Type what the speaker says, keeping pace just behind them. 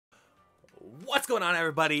What's going on,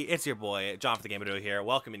 everybody? It's your boy, John for the GamerDuo here,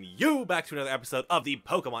 welcoming you back to another episode of the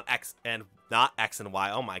Pokemon X and not X and Y.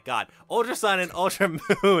 Oh my god. Ultra Sun and Ultra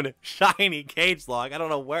Moon Shiny Cagelocke. I don't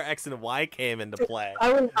know where X and Y came into play.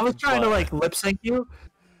 I was trying to like lip sync you,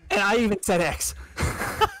 and I even said X.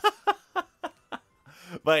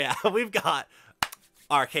 But yeah, we've got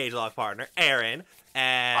our Cagelocke partner, Aaron,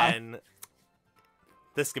 and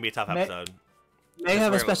this is gonna be a tough episode. May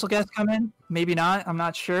have a special guest come in, maybe not. I'm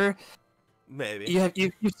not sure. Maybe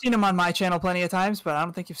you've seen him on my channel plenty of times, but I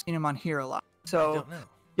don't think you've seen him on here a lot. So I don't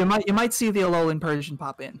know. you might see the Alolan Persian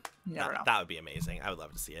pop in. You never know. That would be amazing. I would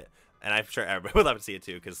love to see it, and I'm sure everybody would love to see it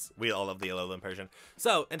too, because we all love the Alolan Persian.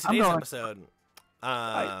 So in today's episode,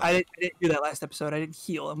 I didn't do that last episode. I didn't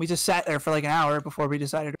heal, and we just sat there for like an hour before we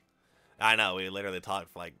decided. I know, we literally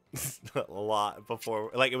talked for like a lot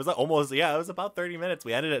before, like it was almost, yeah, it was about 30 minutes.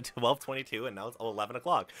 We ended at 12:22 and now it's 11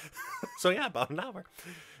 o'clock. So yeah, about an hour.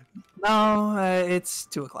 No, it's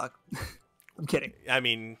 2 o'clock. I'm kidding. I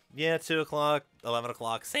mean, yeah, 2 o'clock, 11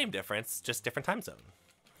 o'clock, same difference, just different time zone.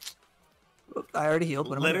 I already healed.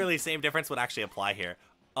 What Literally same difference would actually apply here.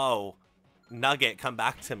 Oh, Nugget, come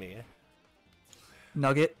back to me.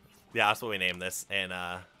 Nugget? Yeah, that's what we named this, and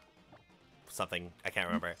something I can't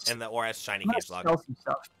remember, and the ORS Shiny Cagelocke.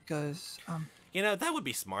 Stuff because you know, that would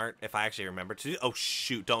be smart if I actually remember to do. Oh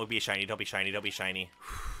shoot! Don't be shiny! Don't be shiny! Don't be shiny!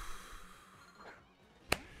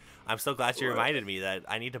 I'm so glad you reminded me that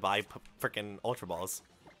I need to buy freaking Ultra Balls.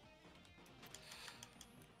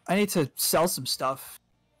 I need to sell some stuff.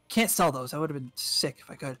 Can't sell those. I would have been sick if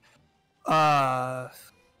I could. Can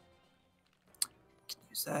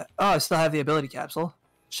use that. Oh, I still have the ability capsule.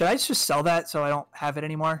 Should I just sell that so I don't have it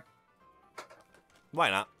anymore? Why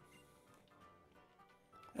not?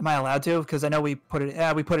 Am I allowed to? Because I know we put it.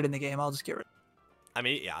 Yeah, we put it in the game. I'll just get rid. I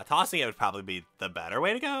mean, yeah, tossing it would probably be the better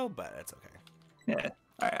way to go, but it's okay. Yeah.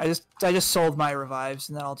 All right. I just sold my revives,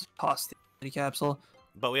 and then I'll just toss the ability capsule.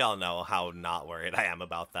 But we all know how not worried I am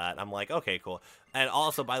about that. I'm like, okay, cool. And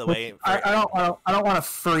also, by the way, I don't want a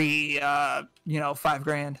free, $5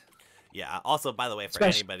 grand. Yeah. Also, by the way, for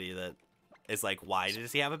anybody that is like, why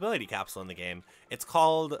does he have ability capsule in the game? It's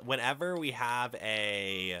called whenever we have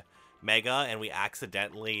a mega and we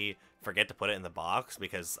accidentally forget to put it in the box,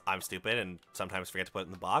 because I'm stupid and sometimes forget to put it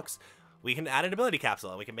in the box, we can add an ability capsule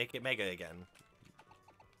and we can make it mega again.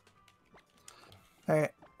 All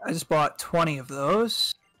right, I just bought 20 of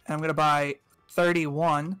those, and I'm gonna buy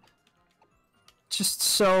 31 just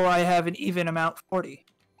so I have an even amount 40.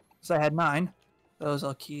 So I had 9. Those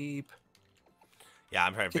I'll keep. Yeah,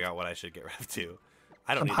 I'm trying to figure out what I should get rid of too.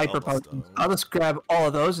 I don't need hyper potions. I'll just grab all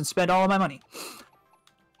of those and spend all of my money.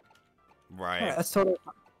 Right. Yeah, that's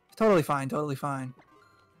totally fine. Totally fine.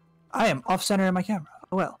 I am off center in my camera.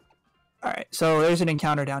 Oh well. All right. So there's an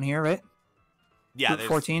encounter down here, right? Yeah.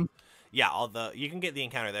 14. Yeah. You can get the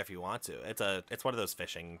encounter there if you want to. It's one of those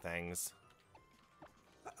fishing things.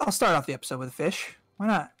 I'll start off the episode with a fish. Why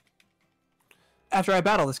not? After I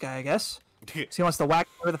battle this guy, I guess. So he wants to whack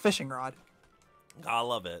me with a fishing rod. I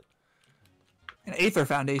love it. An Aether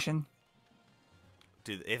Foundation.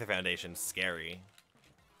 Dude, the Aether Foundation's scary.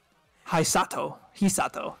 Hisato.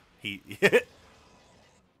 He.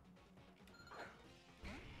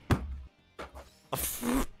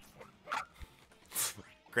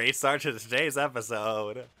 Great start to today's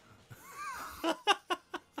episode. And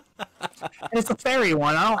it's a fairy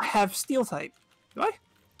one. I don't have steel type. Do I?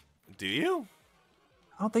 Do you?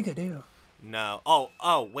 I don't think I do. No.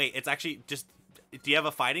 Oh, wait. It's actually just. Do you have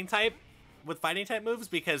a fighting type with fighting type moves?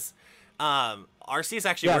 Because Arceus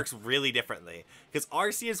actually works really differently. Because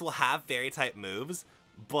Arceus will have fairy type moves,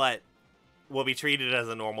 but will be treated as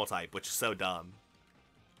a normal type, which is so dumb.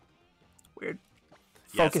 Weird.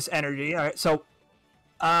 Focus energy. All right. So,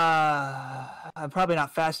 I'm probably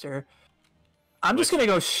not faster. I'm just gonna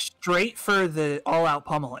go straight for the all-out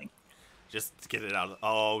pummeling. Just to get it out of.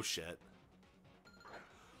 Oh shit.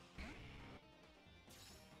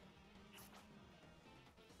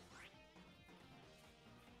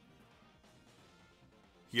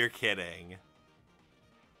 You're kidding.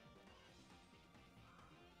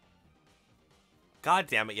 God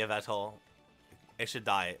damn it, Yveltal. It should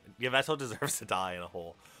die. Yveltal deserves to die in a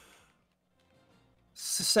hole.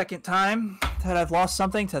 It's the second time that I've lost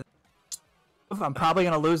something to. I'm probably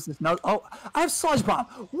going to lose this note. Oh, I have Sludge Bomb.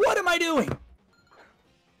 What am I doing?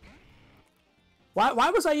 Why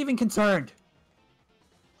was I even concerned?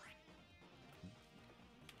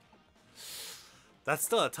 That's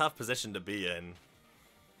still a tough position to be in.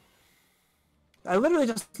 I literally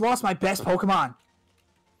just lost my best Pokemon.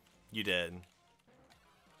 You did.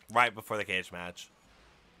 Right before the cage match.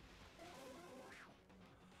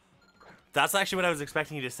 That's actually what I was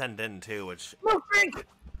expecting you to send in too, which... No, Frank!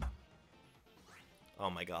 Oh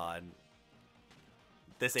my god.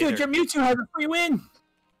 This Dude, your Mewtwo has a free win!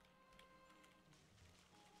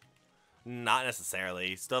 Not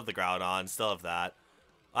necessarily. Still have the Groudon, still have that.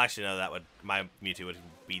 Well, actually, no, that would... My Mewtwo would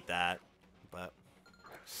beat that, but...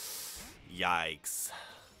 Yikes.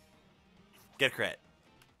 Get crit.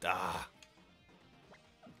 Ah.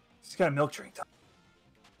 He's got a milk drink.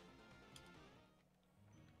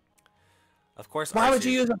 Of course. Why would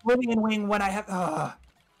you use Oblivion Wing when I have?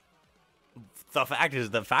 The fact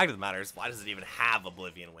of the matter is, why does it even have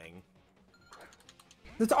Oblivion Wing?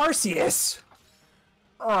 It's Arceus.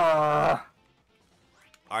 Arceus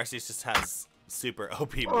just has super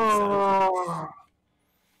OP moves. Well,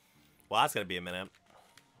 that's gonna be a minute,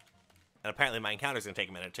 and apparently my encounter's gonna take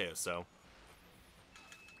a minute too. So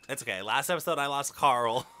it's okay. Last episode I lost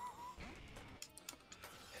Carl.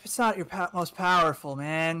 It's not your most powerful,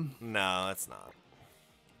 man. No, it's not.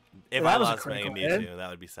 If I lost Mega Mewtwo, that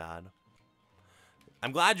would be sad.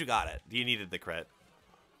 I'm glad you got it. You needed the crit.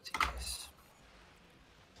 Jeez.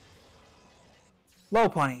 Low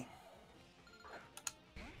punny.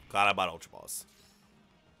 Glad I bought Ultra Balls.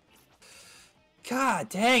 God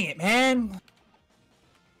dang it, man.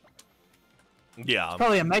 Yeah. It's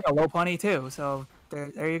probably a mega low punny too, so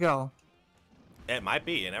there you go. It might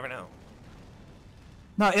be, you never know.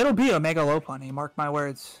 No, it'll be a mega low punny, mark my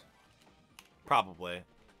words. Probably.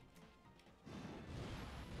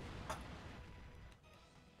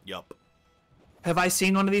 Yup. Have I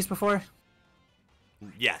seen one of these before?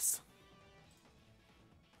 Yes.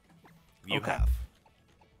 You have.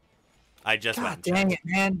 I just God dang it,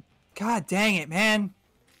 man. God dang it, man.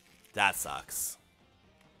 That sucks.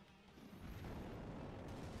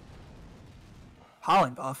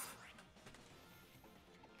 Pollen buff.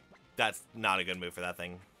 That's not a good move for that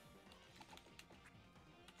thing.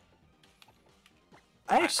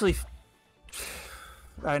 I actually...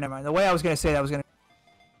 Alright, never mind. The way I was going to say that,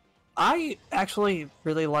 I actually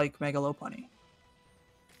really like Mega Lopunny.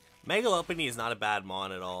 Mega Lopunny is not a bad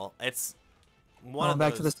mon at all. It's one Going of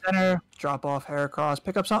back to the center, drop off Heracross,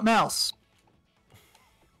 pick up something else.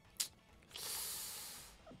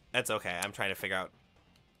 It's okay. I'm trying to figure out.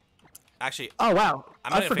 Actually. Oh wow!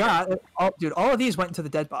 I forgot. Dude, all of these went into the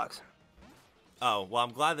dead box. Oh well,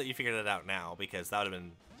 I'm glad that you figured it out now because that would have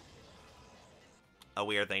been a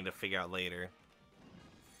weird thing to figure out later.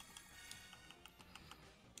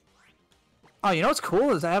 Oh, you know what's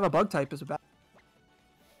cool is I have a bug type as a bat.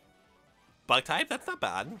 Bug type? That's not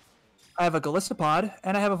bad. I have a Golisopod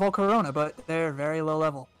and I have a Volcarona, but they're very low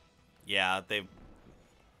level. Yeah, they.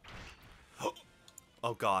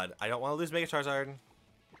 Oh god, I don't want to lose Mega Charizard.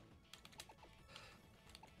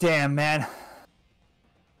 Damn, man.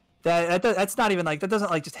 That's not even like that.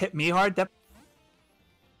 Doesn't like just hit me hard.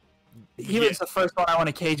 He was the first one I want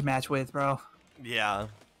to cage match with, bro. Yeah.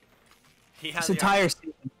 He has this entire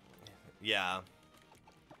season. Yeah.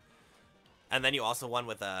 And then you also won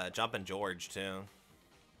with Jumpin' George too.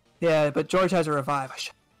 Yeah, but George has a revive.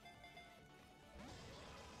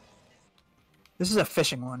 This is a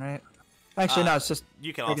fishing one, right? Actually, no, it's just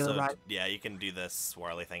you can also ride. Yeah, you can do this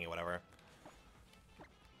swirly thingy, whatever.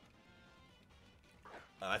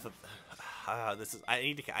 I thought this is. I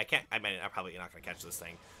need to. I can't. I mean, I'm probably not gonna catch this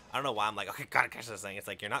thing. I don't know why I'm like, okay, gotta catch this thing. It's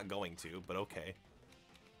like you're not going to, but okay.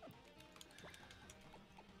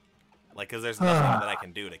 Like, cause there's nothing that I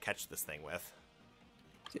can do to catch this thing with.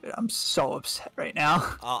 Dude, I'm so upset right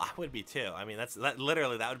now. Oh, I would be too. I mean,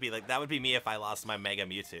 literally that would be me if I lost my Mega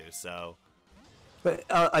Mewtwo. So. But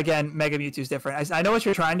again, Mega Mewtwo's different. I know what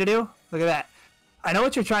you're trying to do. Look at that. I know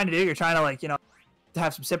what you're trying to do. You're trying to like, to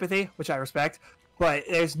have some sympathy, which I respect. But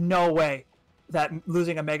there's no way that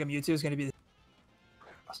losing a Mega Mewtwo is going to be.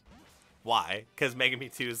 Why? Because Mega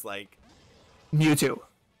Mewtwo is like. Mewtwo.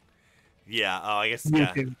 Yeah. Oh, I guess.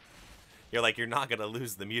 Mewtwo. Yeah. You're like, you're not gonna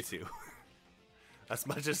lose the Mewtwo. As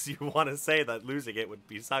much as you want to say that losing it would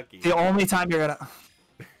be sucky. The only time you're gonna.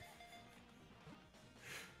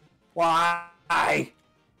 Why? I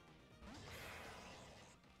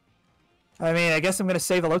mean, I guess I'm gonna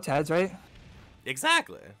save the Lotads, right?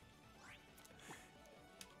 Exactly.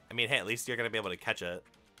 I mean, hey, at least you're gonna be able to catch it.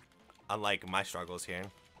 Unlike my struggles here.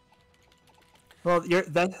 Well,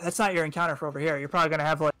 that's not your encounter for over here. You're probably gonna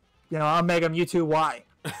have like, I'll Mega Mewtwo Y.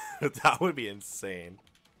 That would be insane.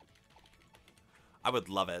 I would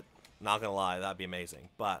love it. Not gonna lie, that'd be amazing.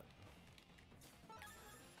 But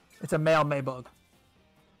it's a male Maybug.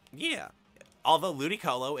 Yeah. Although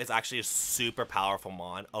Ludicolo is actually a super powerful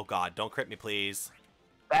mon. Oh god, don't crit me, please.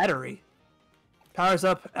 Battery. Powers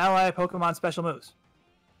up ally Pokemon special moves.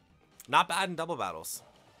 Not bad in double battles.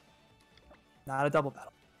 Not a double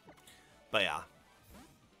battle. But yeah.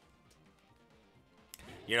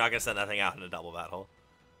 You're not going to send that thing out in a double battle.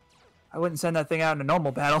 I wouldn't send that thing out in a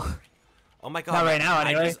normal battle. Oh my god. Not right now,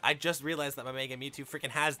 anyway. I just realized that my Mega Mewtwo freaking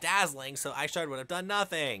has Dazzling, so Ishard would have done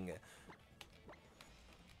nothing.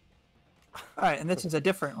 Alright, and this is a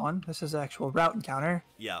different one. This is an actual route encounter.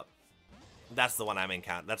 Yep. That's the one I'm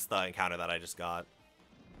encounter. That's the encounter that I just got.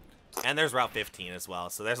 And there's Route 15 as well,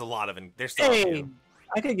 so there's a lot of... There's still a few.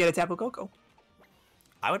 I could get a Tapu Koko.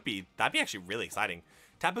 That'd be actually really exciting.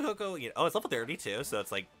 Tapu Koko, oh, it's level 32, so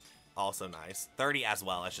it's like also nice. 30 as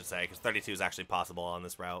well, I should say, because 32 is actually possible on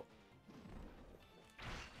this route.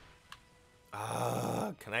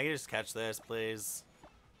 Can I just catch this, please?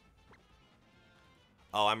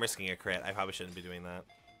 Oh, I'm risking a crit. I probably shouldn't be doing that.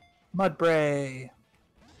 Mudbray.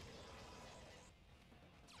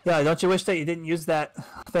 Yeah, don't you wish that you didn't use that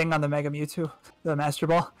thing on the Mega Mewtwo, the Master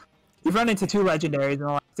Ball? You've run into 2 legendaries in the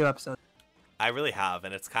last 2 episodes. I really have,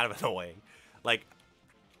 and it's kind of annoying. Like,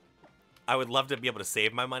 I would love to be able to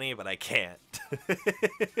save my money, but I can't.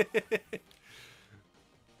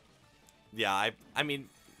 Yeah, I mean,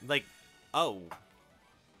 like, oh.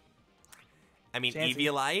 I mean, Chansey.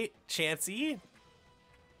 Eviolite, Chansey.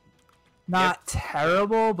 Not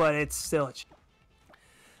terrible, but it's still a...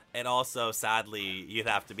 And also, sadly, you'd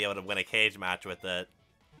have to be able to win a cage match with it,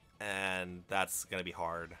 and that's going to be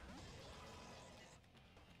hard.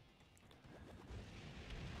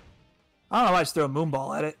 I don't know why I just threw a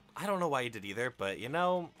Moonball at it. I don't know why you did either, but, you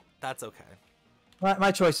know, that's okay.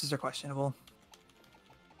 My choices are questionable.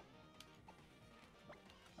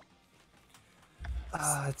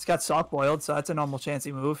 It's got soft boiled, so that's a normal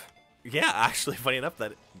Chansey move. Yeah, actually, funny enough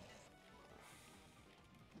that...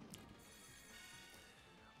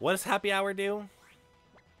 What does Happy Hour do?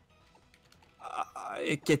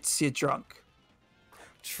 It gets you drunk.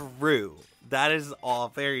 True. That is a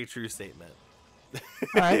very true statement.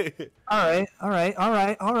 Alright. Alright.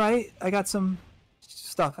 I got some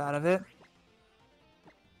stuff out of it.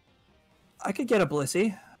 I could get a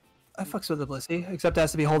Blissey. I fucks with a Blissey, except it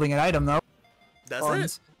has to be holding an item, though.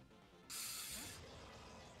 That's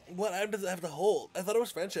it? What item does it have to hold? I thought it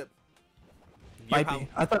was friendship. Might be.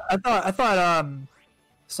 I thought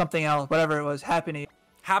something else, whatever it was, happening.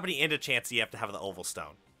 Happening into Chansey, you have to have the oval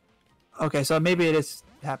stone. Okay, so maybe it is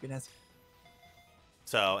happiness.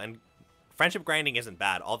 So, and friendship grinding isn't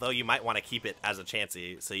bad, although you might want to keep it as a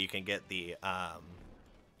Chansey so you can get the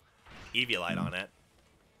Eviolite on it.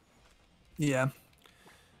 Yeah.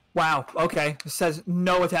 Wow. Okay. It says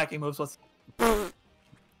no attacking moves. Let's.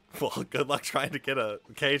 Well, good luck trying to get a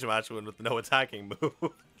cage match win with no attacking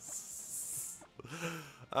moves.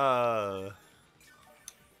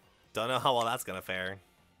 Don't know how well that's gonna fare.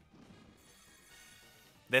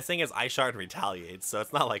 This thing is Ice Shard retaliates, so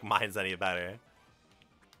it's not like mine's any better.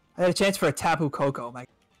 I had a chance for a Tapu Koko. My.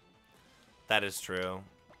 That is true.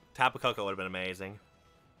 Tapu Koko would have been amazing.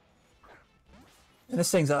 And this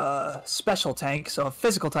thing's a special tank, so a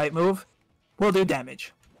physical type move will do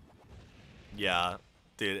damage. Yeah,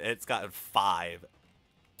 dude, it's got 5.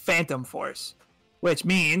 Phantom Force, which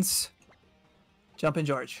means Jumpin'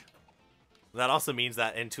 George. That also means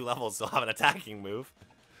that in 2 levels you'll have an attacking move.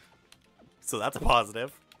 So that's a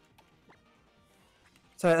positive.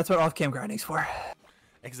 So that's what off-cam grinding's for.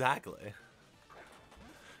 Exactly.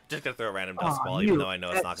 Just gonna throw a random dust ball, even though I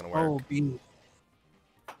know it's not gonna work.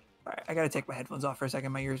 Alright, I gotta take my headphones off for a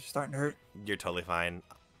second. My ears are starting to hurt. You're totally fine.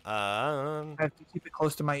 I have to keep it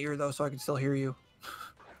close to my ear, though, so I can still hear you.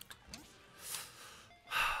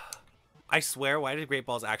 I swear, why do Great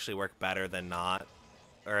Balls actually work better than not?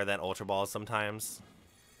 Or than Ultra Balls sometimes?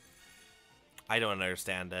 I don't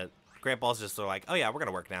understand it. Great Balls just are like, oh yeah, we're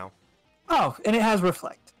gonna work now. Oh, and it has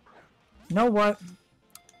Reflect. You know what?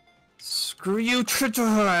 Screw you.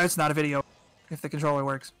 It's not a video if the controller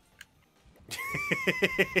works.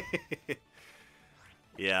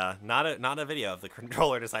 Yeah, not a video if the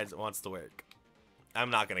controller decides it wants to work.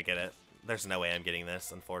 I'm not gonna get it. There's no way I'm getting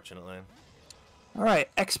this, unfortunately.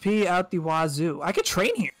 Alright, XP out the wazoo. I could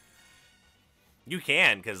train here. You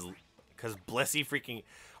can, because Blissey freaking...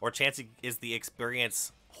 Or Chansey is the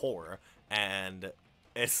experience whore, and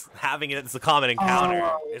it's having it as a common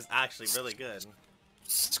encounter is actually really good.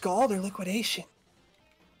 Scald or Liquidation?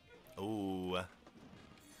 Ooh.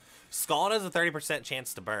 Scald has a 30%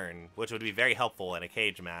 chance to burn, which would be very helpful in a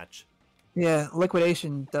cage match. Yeah,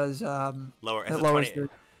 Liquidation does lower. It lowers the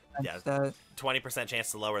yeah, 20%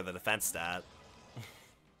 chance to lower the defense stat.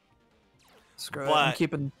 Screw it. I'm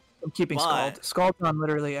keeping Scald. Scald's on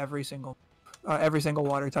literally every single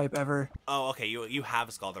water type ever. Oh, okay. You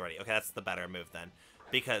have Scald already. Okay, that's the better move then.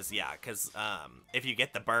 Because if you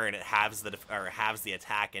get the burn, it halves the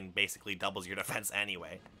attack and basically doubles your defense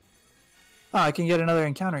anyway. Oh, I can get another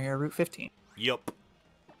encounter here, Route 15. Yup.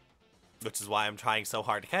 Which is why I'm trying so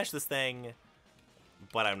hard to catch this thing,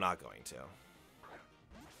 but I'm not going to.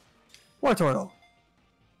 War Turtle.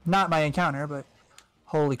 Not my encounter, but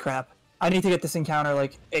holy crap. I need to get this encounter,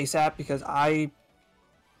 like, ASAP, because I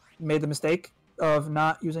made the mistake of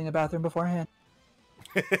not using the bathroom beforehand.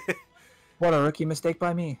 What a rookie mistake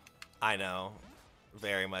by me. I know.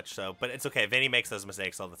 Very much so. But it's okay. Vinny makes those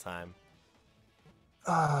mistakes all the time.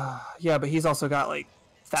 Yeah, but he's also got, like,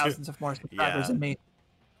 thousands of more subscribers than me.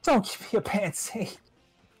 Don't give me a pansy.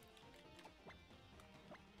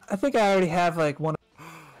 I think I already have, like, one of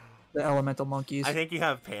the elemental monkeys. I think you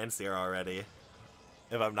have Panseer already.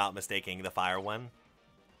 If I'm not mistaken, the fire one.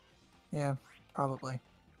 Yeah, probably.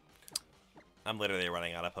 I'm literally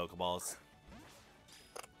running out of Pokeballs.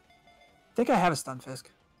 I think I have a Stunfisk.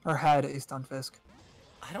 Or had a Stunfisk.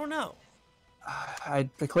 I don't know.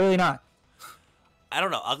 Clearly not. I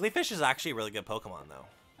don't know. Uglyfish is actually a really good Pokemon, though.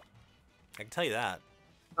 I can tell you that.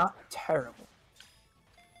 Not terrible.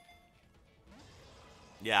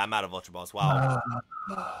 Yeah, I'm out of Ultra Balls. Wow.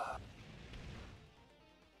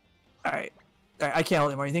 Alright. I can't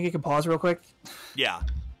hold anymore. You think you can pause real quick? Yeah.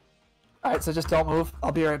 Alright, so just don't move.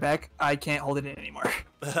 I'll be right back. I can't hold it in anymore.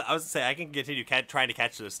 I was going to say, I can continue trying to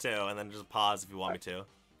catch this, too, and then just pause if you want me to.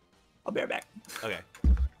 I'll be right back. Okay.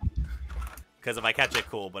 Because if I catch it,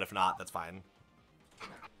 cool, but if not, that's fine.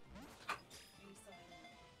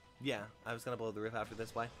 Yeah, I was going to blow the roof after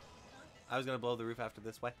this way. I was going to blow the roof after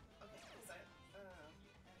this way.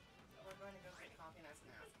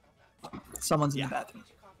 Someone's in the bathroom.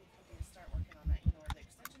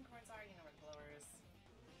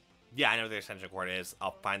 Yeah, I know where the extension cord is.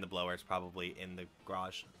 I'll find the blowers probably in the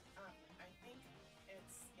garage. I think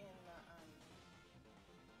it's in the,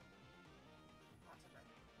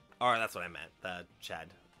 Or that's what I meant. The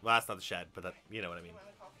shed. Well, that's not the shed, but you know what I mean. You want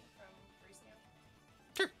a coffee from Freestyle?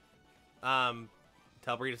 Sure.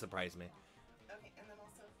 Tell Bree to surprise me. Okay, and then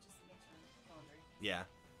also just make sure laundry. Yeah.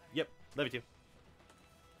 Yep. Love you too.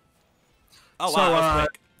 Oh, So, wow, that was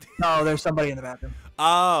quick. No, there's somebody in the bathroom.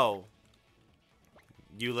 Oh.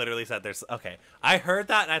 You literally said there's... Okay. I heard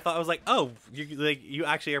that, and I thought, I was like, oh, you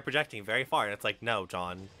actually are projecting very far. And it's like, no,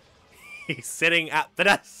 John. He's sitting at the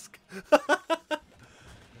desk.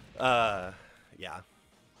 Yeah.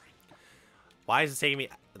 Why is it taking me...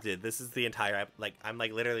 Dude, this is the entire... Like, I'm,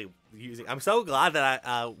 like, literally using... I'm so glad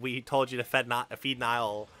that we told you to feed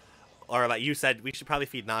Niall. Or, like, you said we should probably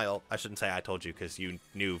feed Niall. I shouldn't say I told you, because you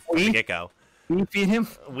knew from the get-go. We feed him?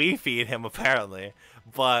 We feed him, apparently.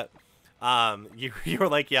 But... you were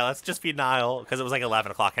like, yeah, let's just feed Niall, because it was like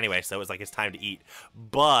 11 o'clock anyway, so it was like his time to eat.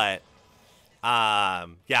 But, yeah,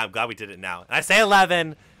 I'm glad we did it now. And I say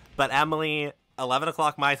 11, but Emily, 11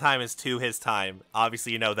 o'clock my time is 2 his time.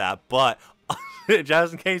 Obviously, you know that. But,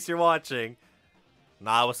 just in case you're watching,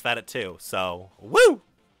 Niall was fed at 2, so, woo!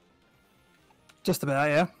 Just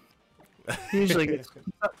about, yeah. He usually gets...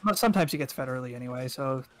 Sometimes he gets fed early anyway,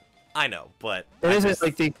 so... I know, but... It isn't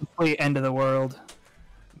like the complete end of the world.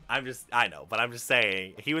 I know, but I'm just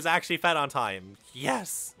saying, he was actually fed on time.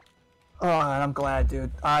 Yes! Oh, and I'm glad,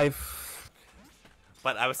 dude.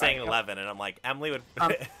 But I was saying 11, and I'm like, Emily would...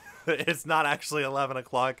 It's not actually 11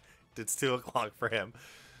 o'clock. It's 2 o'clock for him.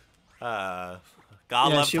 God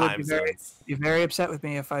love she time would zones. be very upset with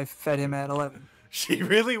me if I fed him at 11. She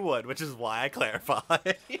really would, which is why I clarify.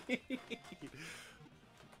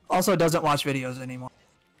 Also doesn't watch videos anymore.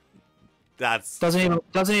 That's...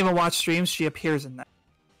 Doesn't even watch streams. She appears in them.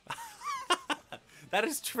 That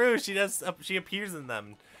is true. She does. She appears in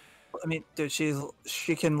them. I mean, dude,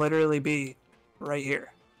 she can literally be right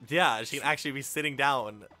here. Yeah, she can actually be sitting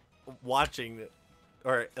down, watching,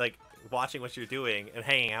 or like watching what you're doing and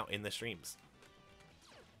hanging out in the streams.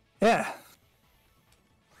 Yeah.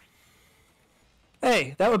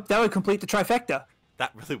 Hey, that would complete the trifecta.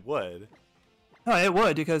 That really would. No, it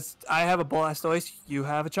would, because I have a Blastoise, you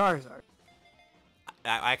have a Charizard.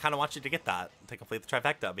 I kind of want you to get that to complete the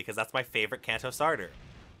trifecta, because that's my favorite Kanto starter.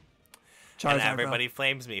 Charizard, and everybody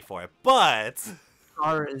flames me for it, but...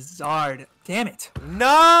 Charizard. Damn it.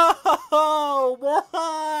 No!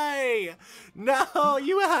 Why? No,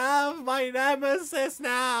 you have my nemesis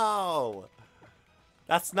now!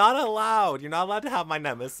 That's not allowed. You're not allowed to have my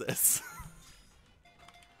nemesis.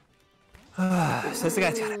 Says the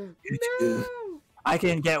guy. I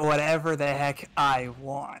can get whatever the heck I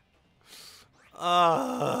want.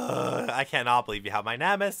 I cannot believe you have my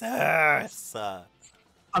nemesis.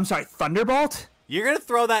 I'm sorry, Thunderbolt? You're going to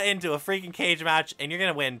throw that into a freaking cage match, and you're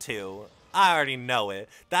going to win, too. I already know it.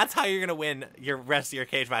 That's how you're going to win your rest of your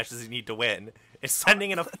cage matches you need to win. Is sending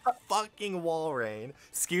in a fucking wall rain.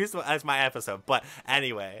 Excuse me, that's my episode, but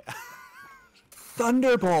anyway.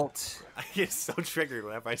 Thunderbolt. I get so triggered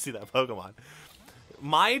whenever I see that Pokemon.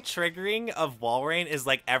 My triggering of Walrein is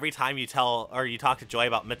like every time you tell or you talk to Joy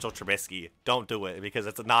about Mitchell Trubisky. Don't do it because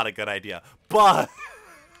it's not a good idea. But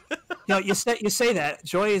No, you say that.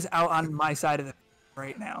 Joy is out on my side of the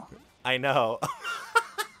right now. I know.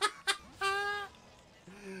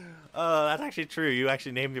 Oh, that's actually true. You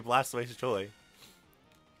actually named your Blastoise Joy.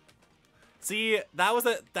 See, that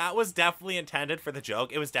was definitely intended for the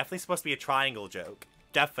joke. It was definitely supposed to be a triangle joke.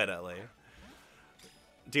 Definitely.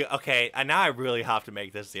 Dude, okay, and now I really have to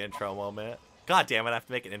make this the intro moment. God damn it, I have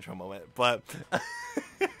to make an intro moment. But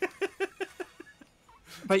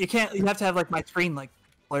But you can't. You have to have like my screen like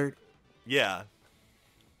blurred. yeah.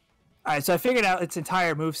 All right, so I figured out its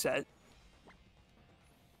entire moveset.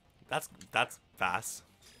 That's fast.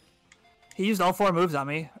 He used all 4 moves on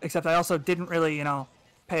me, except I also didn't really,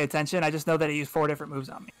 pay attention. I just know that he used 4 different moves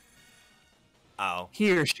on me. Oh.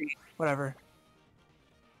 He or she, whatever.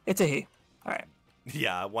 It's a he. All right.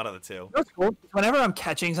 Yeah, one of the two. That's cool. Whenever I'm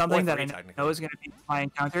catching something that I technically. know is going to be my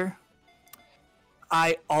encounter,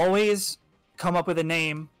 I always come up with a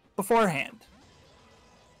name beforehand.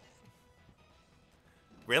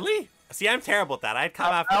 Really? See, I'm terrible at that. I'd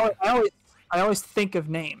come after. I always think of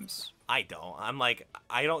names. I don't. I'm like,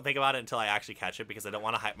 I don't think about it until I actually catch it because I don't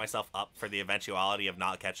want to hype myself up for the eventuality of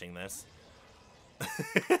not catching this.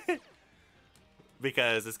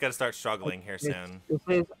 Because it's going to start struggling here soon. This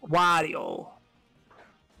is Wario.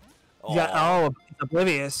 Oh, Yeah, it's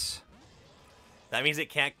oblivious. that means it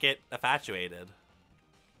can't get infatuated.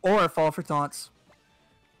 Or fall for taunts.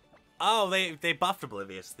 Oh, they buffed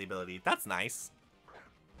Oblivious the ability. That's nice.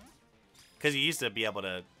 Because you used to be able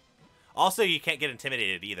to... Also, you can't get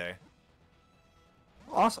intimidated either.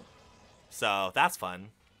 Awesome. So, that's fun.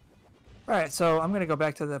 Alright, so I'm going to go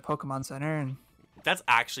back to the Pokemon Center and... That's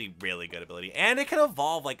actually really good ability. And it can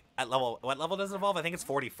evolve, like, at level... What level does it evolve? I think it's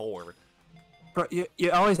 44. Bro,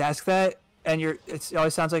 you always ask that, and it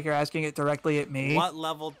always sounds like you're asking it directly at me. What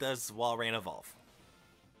level does Walrein evolve?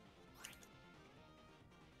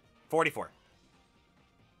 44.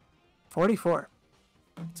 44.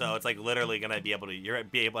 So it's like literally gonna be able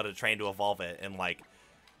to train to evolve it in like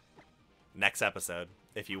next episode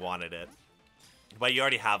if you wanted it. But you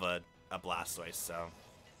already have a Blastoise, so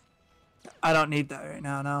I don't need that right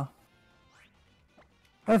now, no.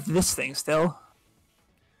 I have this thing still.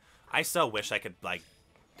 I so wish I could like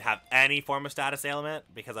have any form of status ailment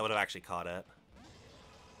because I would have actually caught it.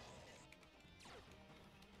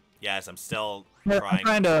 Yes, I'm still trying.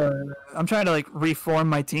 I'm trying to like reform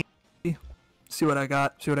my team. See what I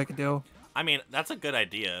got. See what I can do. I mean, that's a good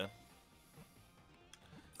idea.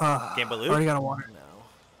 Game Baloo? already got a water. No.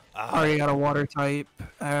 I already got a water type.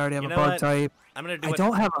 I already have a bug type. I'm gonna do.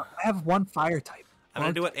 I have one fire type. I'm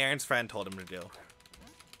gonna do what Aaron's friend told him to do.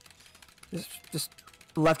 Just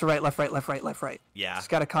left to right, left right, left right, left right. Yeah. Just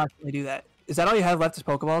gotta constantly do that. Is that all you have left is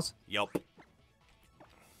Pokeballs? Yup.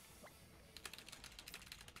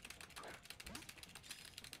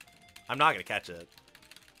 I'm not gonna catch it.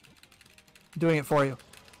 I'm doing it for you.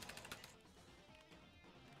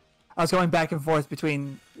 I was going back and forth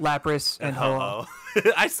between Lapras and Ho-Oh.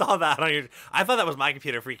 I saw that on your... I thought that was my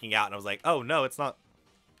computer freaking out, and I was like, oh, no, it's not.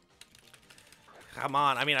 Come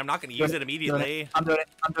on. I mean, I'm not going to use it immediately. I'm doing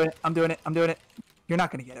it. You're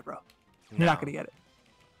not going to get it, bro. You're not going to get it.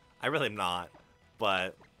 I really am not,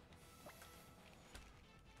 but...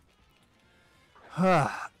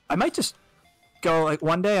 I might just go, like,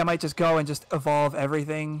 one day I might just go and just evolve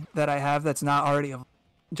everything that I have that's not already evolved.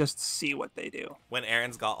 Just see what they do. When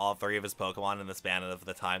Aaron's got all 3 of his Pokemon in the span of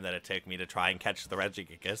the time that it took me to try and catch the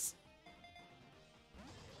Regigigas.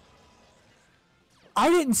 I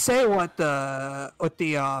didn't say what the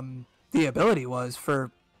ability was for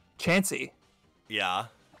Chansey. Yeah.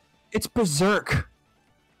 It's Berserk.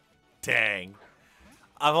 Dang.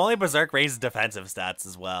 I've only Berserk raised defensive stats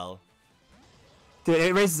as well. Dude,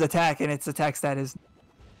 it raises attack, and its attack stat is...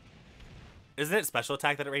 Isn't it special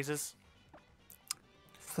attack that it raises?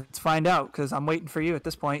 Let's find out, because I'm waiting for you at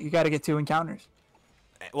this point. You got to get 2 encounters.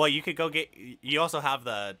 Well, you could go get... You also have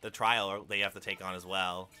the trial that you have to take on as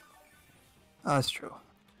well. Oh, that's true.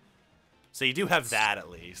 So you do have that at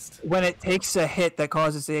least. When it takes a hit that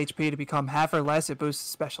causes the HP to become half or less, it boosts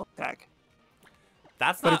special attack.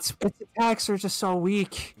 That's not... But its attacks are just so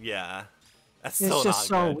weak. Yeah. That's It's still just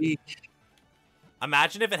not so good. weak.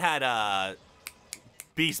 Imagine if it had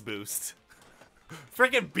Beast Boost.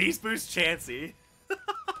 Freaking Beast Boost Chansey.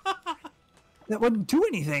 That wouldn't do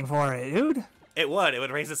anything for it, dude. It would. It would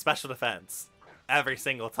raise its special defense every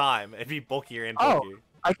single time. It'd be bulkier and bulkier.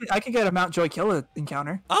 Oh, I could get a Mount Joy Kill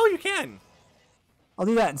encounter. Oh, you can. I'll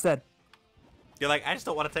do that instead. You're like, I just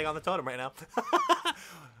don't want to take on the totem right now.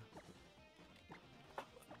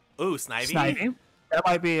 Ooh, Snivy. Snivy. That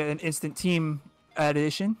might be an instant team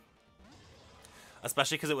addition.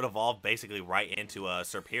 Especially because it would evolve basically right into a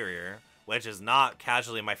Superior, which is not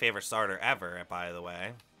casually my favorite starter ever, by the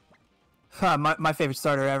way. My favorite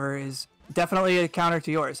starter ever is definitely a counter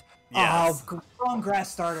to yours. Yes. Oh, strong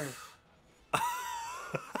grass starter.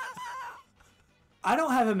 I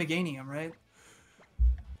don't have a Meganium, right?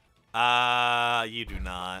 You do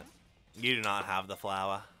not. You do not have the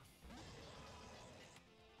flower.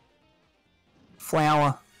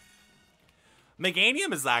 Flower.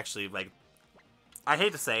 Meganium is actually, like, I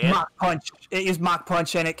hate to say it. Mach Punch. It is Mach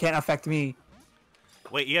Punch, and it can't affect me.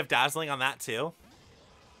 Wait, you have Dazzling on that, too?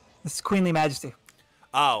 This is Queenly Majesty.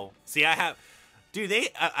 Oh, see, I have... Dude, they...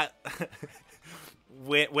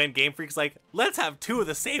 when Game Freak's like, let's have two of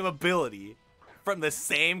the same ability from the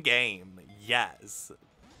same game. Yes.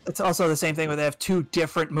 It's also the same thing where they have two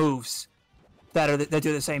different moves that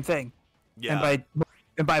do the same thing. Yeah.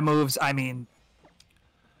 And by moves, I mean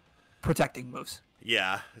protecting moves.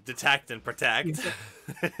 Yeah, detect and protect.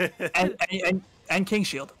 and King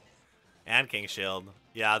Shield. And King Shield.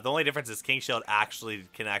 Yeah, the only difference is King Shield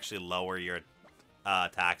can actually lower your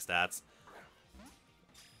attack stats.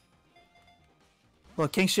 Well,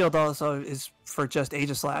 King Shield also is for just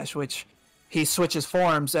Aegislash, which he switches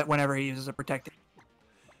forms at whenever he uses a protecting.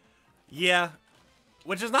 Yeah,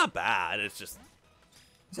 which is not bad. It's just...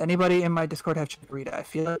 Does anybody in my Discord have Chikorita? I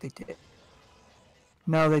feel like they did.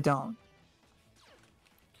 No, they don't.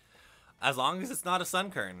 As long as it's not a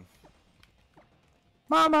Sunkern.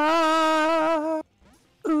 Mama!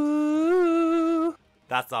 Ooh!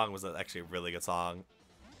 That song was actually a really good song.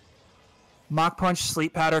 Mach Punch,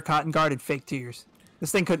 Sleep Powder, Cotton Guard, and Fake Tears.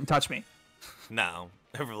 This thing couldn't touch me. No,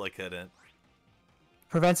 it really couldn't.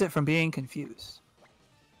 Prevents it from being confused.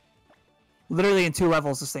 Literally in 2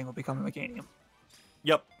 levels, this thing will become a Meganium.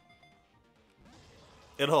 Yep.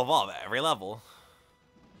 It'll evolve at every level.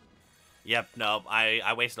 Yep, nope.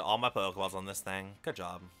 I wasted all my Pokeballs on this thing. Good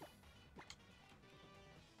job.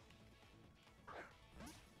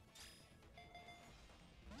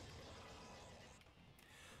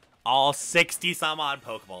 All 60 some odd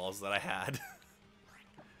Pokeballs that I had.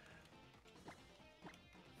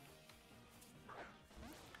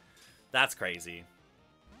 That's crazy.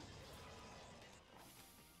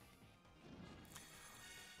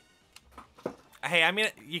 Hey, I mean,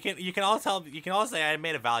 you can all say I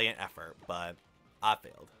made a valiant effort, but I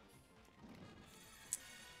failed.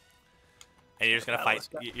 And you're just gonna fight.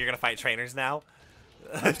 You're gonna fight trainers now.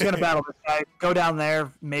 I'm just gonna battle this guy. Go down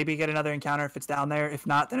there. Maybe get another encounter if it's down there. If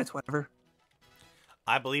not, then it's whatever.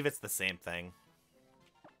 I believe it's the same thing.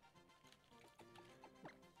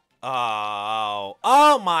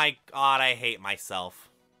 Oh my god! I hate myself.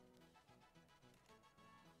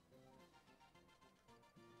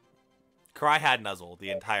 Cry had Nuzzle the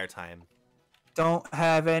entire time. Don't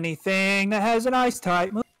have anything that has an ice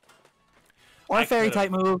type move. Or a fairy type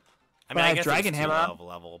move. I mean, I guess Dragon it's Hammer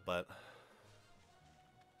level, but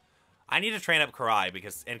I need to train up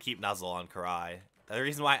Karai and keep Nuzzle on Karai. The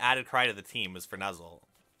reason why I added Karai to the team was for Nuzzle.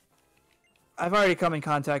 I've already come in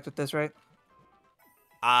contact with this, right?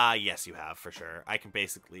 Yes, you have for sure. I can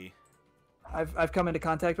basically. I've come into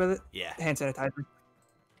contact with it. Yeah. Hand sanitizer.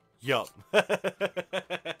 Yup.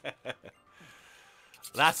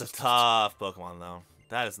 That's a tough Pokemon, though.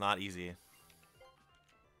 That is not easy.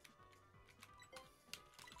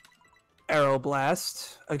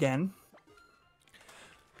 Aeroblast again.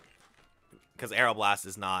 Because Aeroblast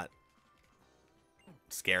is not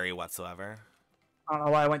scary whatsoever. I don't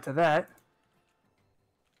know why I went to that.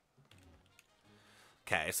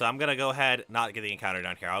 Okay, so I'm going to go ahead, not get the encounter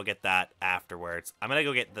down here. I'll get that afterwards. I'm going to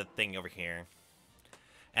go get the thing over here.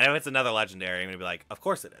 And if it's another legendary, I'm going to be like, of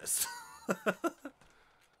course it is.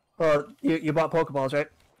 Well, you bought Pokeballs, right?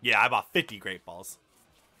 Yeah, I bought 50 Great Balls.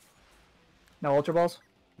 No Ultra Balls?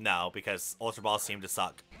 No, because Ultra Balls seem to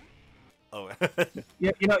suck. Oh.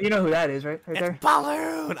 you know who that is, right? Right it's there.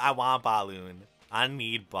 Balloon! I want Balloon. I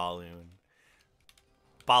need Balloon.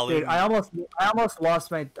 Balloon. Dude, I almost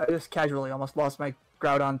lost my. I just casually almost lost my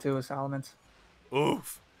Groudon to a Salamence.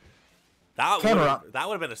 Oof. That would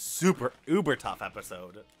have been a super uber tough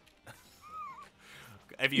episode.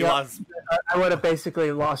 If you lost, I would have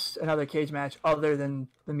basically lost another cage match other than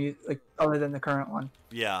the current one.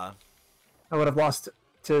 Yeah. I would have lost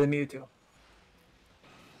to the Mewtwo.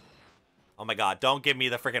 Oh my god, don't give me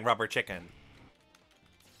the freaking rubber chicken.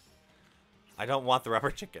 I don't want the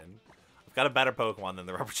rubber chicken. I've got a better Pokemon than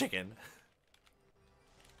the rubber chicken.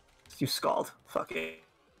 You scald. Fuck it.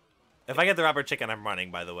 If I get the rubber chicken, I'm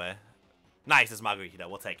running, by the way. Nice, it's Maguhita.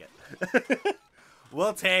 We'll take it.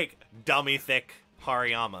 We'll take dummy thick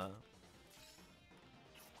Hariyama.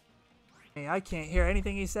 Hey, I can't hear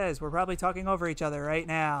anything he says. We're probably talking over each other right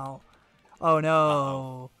now. Oh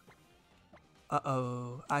no.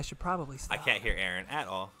 Uh-oh. I should probably stop. I can't hear Aaron at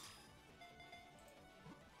all.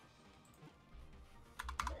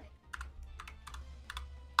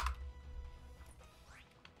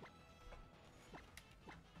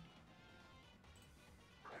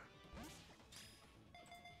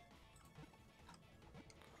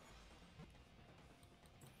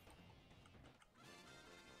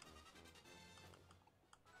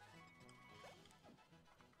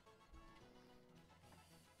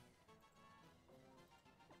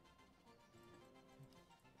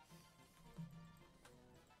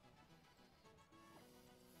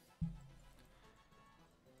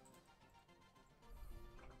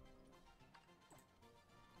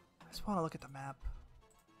 I just want to look at the map.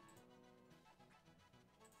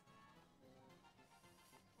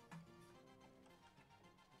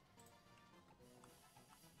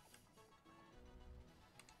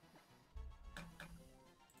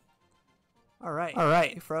 All right. All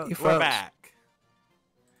right. You froze. We're back.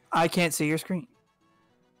 I can't see your screen.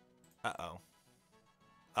 Uh-oh.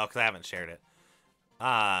 Oh, because I haven't shared it.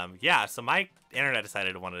 Yeah, so my internet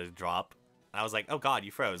decided it wanted to drop. I was like, oh god,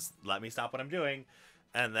 you froze. Let me stop what I'm doing.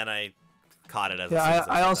 And then I caught it as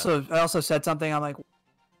I also said something. I'm like,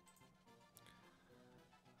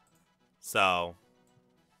 so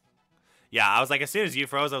yeah, I was like, as soon as you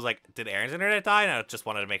froze, I was like, did Aaron's internet die? And I just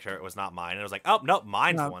wanted to make sure it was not mine. And I was like, oh nope,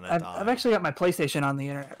 mine's the one that died. I've actually got my PlayStation on the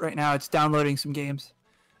internet right now. It's downloading some games.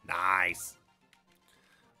 Nice.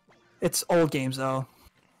 It's old games though.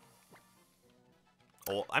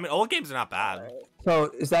 Old games are not bad.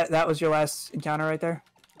 So is that was your last encounter right there?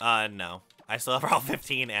 No. I still have all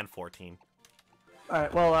 15 and 14. All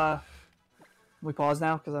right. Well, we pause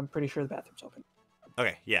now because I'm pretty sure the bathroom's open.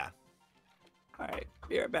 Okay, yeah. All right.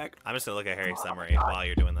 Be right back. I'm just gonna look at Harry's summary while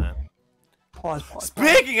you're doing that. Pause.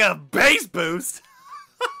 Speaking of base boost.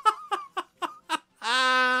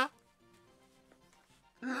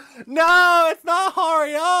 No, it's not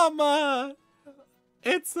Hariyama.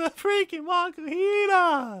 It's a freaking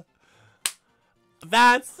Makuhita.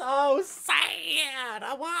 That's so sad.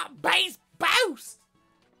 I want base boost.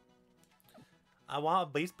 I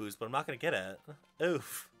want base boost, but I'm not gonna get it.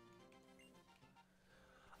 Oof.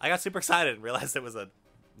 I got super excited and realized it was a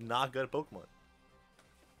not good Pokemon.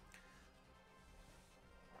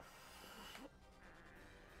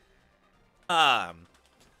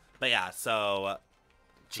 But yeah, so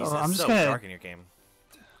Jesus, I'm just so gonna... dark in your game.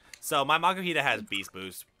 So my Makuhita has Beast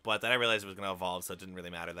Boost, but then I realized it was gonna evolve, so it didn't really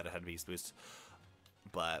matter that it had Beast Boost.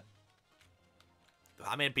 But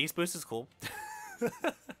I mean, Beast Boost is cool.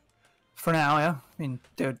 For now, yeah. I mean,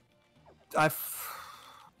 dude,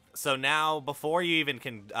 So now, before you even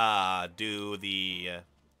can do the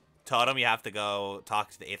totem, you have to go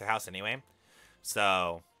talk to the Aether House anyway.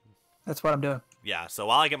 So that's what I'm doing. Yeah. So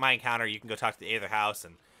while I get my encounter, you can go talk to the Aether House,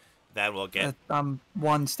 and then we'll get. I'm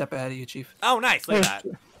one step ahead of you, Chief. Oh, nice! Look at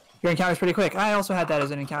that. Your encounter's pretty quick. I also had that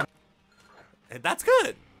as an encounter. That's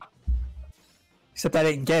good. Except I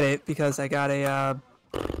didn't get it because I got a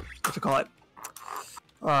what you call it?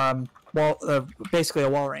 Basically a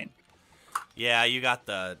wall rain. Yeah, you got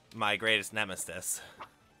my greatest nemesis.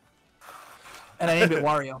 And I named it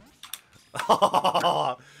Wario.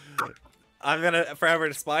 Oh, I'm gonna forever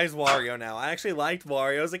despise Wario now. I actually liked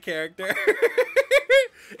Wario as a character.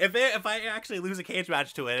 If I actually lose a cage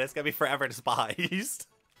match to it, it's gonna be forever despised.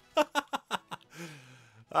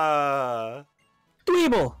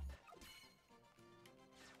 Dweeble.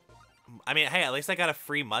 I mean, hey, at least I got a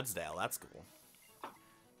free Mudsdale. That's cool.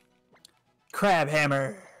 Crab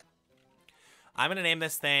Hammer. I'm gonna name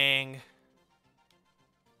this thing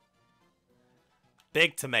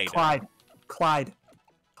Big Tomato. Clyde.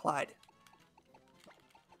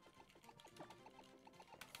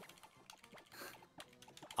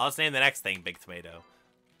 I'll just name the next thing Big Tomato.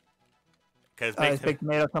 Because Big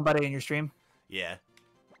Tomato somebody in your stream? Yeah.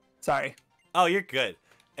 Sorry. Oh, you're good.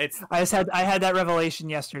 I had that revelation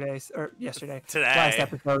yesterday. Today. Last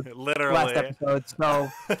episode. Literally. Last episode.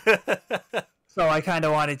 So I kind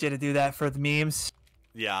of wanted you to do that for the memes.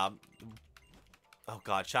 Yeah. Oh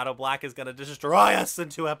god, Shadow Black is gonna destroy us in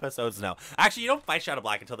 2 episodes now. Actually, you don't fight Shadow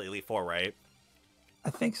Black until the Elite Four, right? I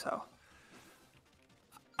think so.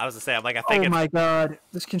 I was to say, I think. Oh my god,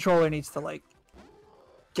 this controller needs to like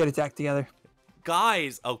get its act together.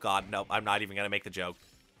 Guys, oh god, no, I'm not even gonna make the joke.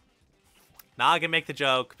 Not gonna make the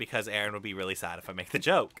joke because Aaron would be really sad if I make the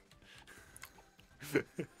joke.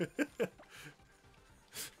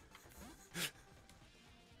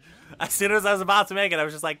 As soon as I was about to make it, I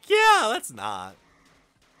was just like, yeah, let's not.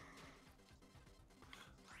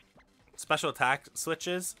 special attack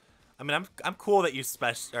switches. I mean, I'm cool that you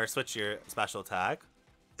switch your special attack.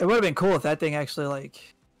 It would have been cool if that thing actually,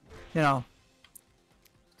 like, you know,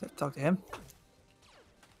 talk to him.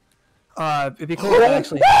 It'd be cool if that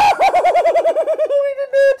actually. We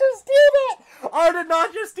did not just steal that. I did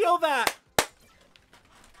not just steal that.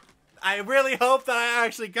 I really hope that I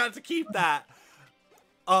actually got to keep that.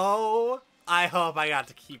 Oh, I hope I got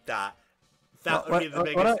to keep that. That would be the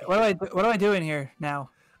biggest. What do I do in here now?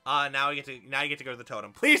 Now you get to go to the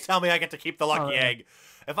totem. Please tell me I get to keep the lucky egg.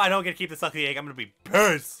 If I don't get to keep this lucky egg, I'm gonna be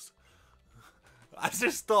pissed. I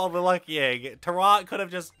just stole the lucky egg. Tarot could have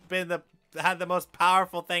just had the most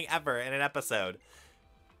powerful thing ever in an episode.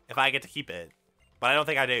 If I get to keep it, but I don't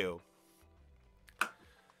think I do.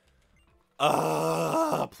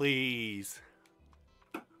 Please.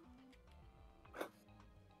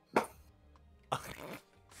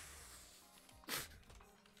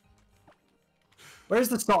 Where's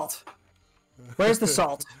the salt? Where's the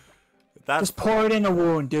salt? Just pour it in the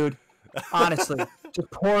wound, dude. Honestly, just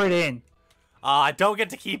pour it in. I don't get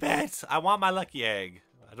to keep it. I want my lucky egg.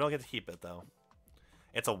 I don't get to keep it, though.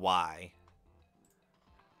 It's a Y.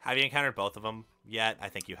 Have you encountered both of them yet? I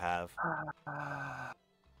think you have.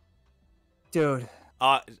 Dude.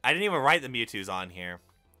 I didn't even write the Mewtwo's on here.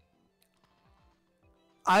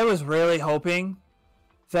 I was really hoping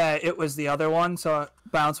that it was the other one, so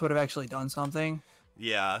Bounce would have actually done something.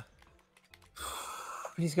 Yeah.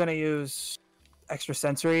 He's going to use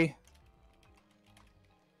Extrasensory.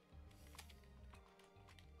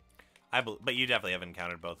 But you definitely haven't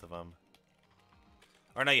encountered both of them.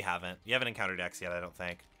 Or no, you haven't. You haven't encountered X yet, I don't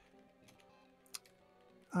think.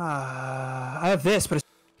 I have this, but it's...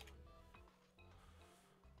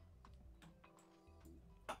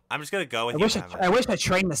 I'm just going to go with I wish I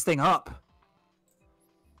trained this thing up.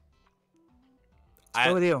 Let's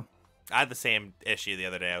go with you. I had the same issue the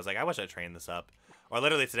other day. I was like, I wish I trained this up. Or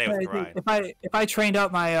literally today with the ride. If I trained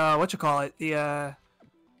up my the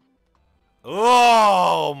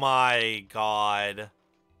Oh my god.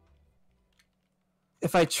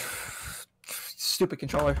 If I stupid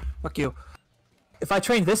controller. Fuck you. If I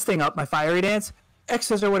trained this thing up, my Fiery Dance,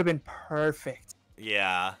 X-Scissor would have been perfect.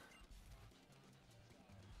 Yeah.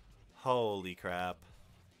 Holy crap.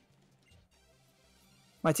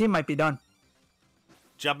 My team might be done.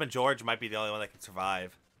 Jumpin' George might be the only one that can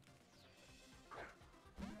survive.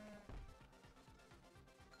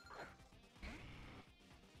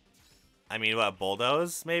 I mean, what,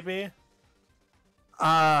 Bulldoze, maybe?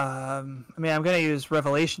 I mean, I'm gonna use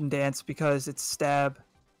Revelation Dance because it's stab.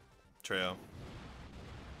 True.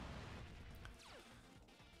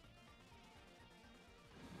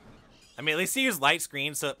 I mean, at least you use light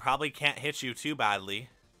screen, so it probably can't hit you too badly.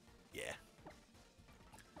 Yeah.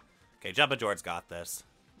 Okay, Jumpin' George got this.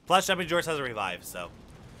 Plus, Jumpin' George has a revive, so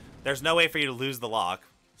there's no way for you to lose the lock,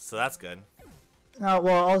 so that's good.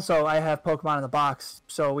 Well, also, I have Pokemon in the box,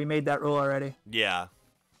 so we made that rule already. Yeah.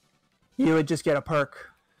 You would just get a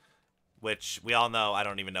perk. Which, we all know, I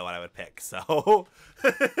don't even know what I would pick, so...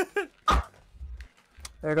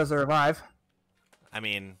 There goes the revive. I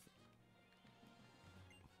mean...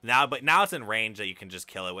 Now it's in range that you can just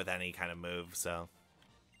kill it with any kind of move, so...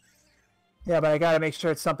 Yeah, but I gotta make sure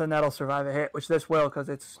it's something that'll survive a hit, which this will, because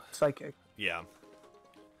it's psychic. Yeah.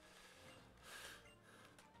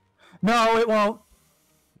 No, it won't.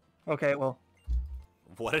 Okay, it will.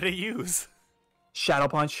 What did it use? Shadow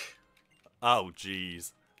Punch. Oh,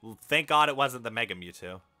 jeez. Thank God it wasn't the Mega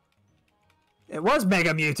Mewtwo. It was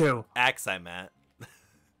Mega Mewtwo. X, I meant.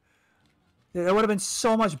 That would have been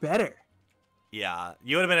so much better. Yeah,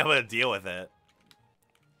 you would have been able to deal with it.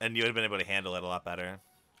 And you would have been able to handle it a lot better.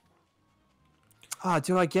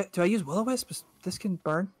 Do I use Will-O-Wisp? This can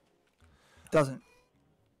burn? It doesn't.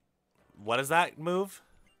 What is that move?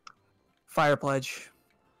 Fire Pledge.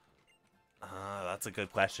 That's a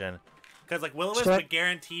good question. Because, like, Will-O-Wisp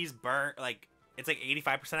guarantees burn, like, it's like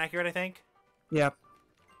 85% accurate, I think? Yep.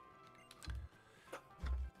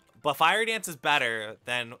 But Fire Dance is better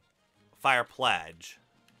than Fire Pledge.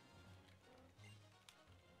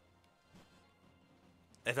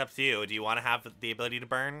 It's up to you. Do you want to have the ability to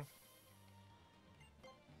burn?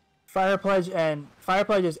 Fire Pledge is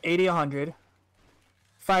 80-100.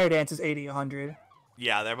 Fire Dance is 80-100.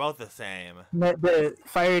 Yeah, they're both the same. The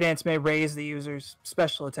Fire Dance may raise the user's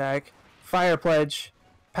special attack. Fire Pledge,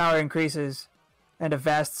 power increases, and a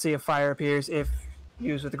vast sea of fire appears if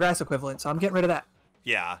used with the grass equivalent. So I'm getting rid of that.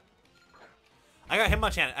 Yeah. I got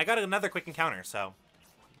Hitmonchan. I got another quick encounter, so.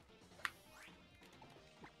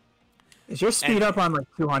 Is your speed up on like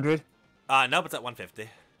 200? Nope, it's at 150.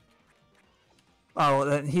 Oh,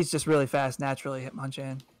 then he's just really fast naturally,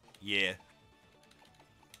 Hitmonchan. Yeah.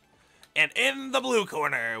 And in the blue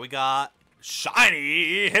corner, we got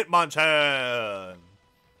shiny Hitmonchan.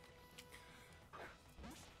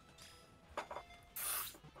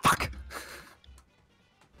 Fuck.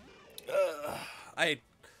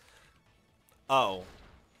 Oh.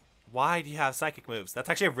 Why do you have psychic moves? That's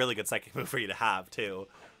actually a really good psychic move for you to have, too.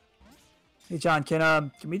 Hey, John,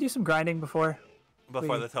 can we do some grinding before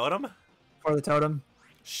The totem? Before the totem?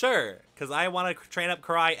 Sure, because I want to train up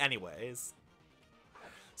Karai anyways.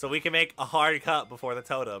 So we can make a hard cut before the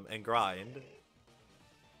totem and grind.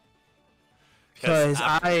 Because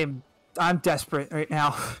I'm desperate right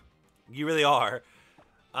now. You really are.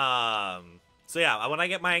 So yeah, when I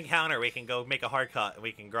get my encounter, we can go make a hard cut and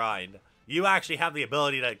we can grind. You actually have the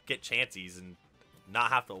ability to get chances and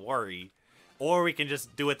not have to worry. Or we can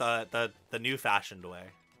just do it the new fashioned way.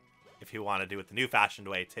 If you want to do it the new fashioned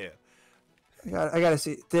way too. I gotta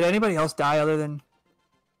see. Did anybody else die other than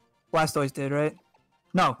Blastoise did, right?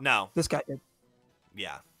 No. No. This guy did.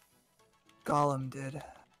 Yeah. Golem did.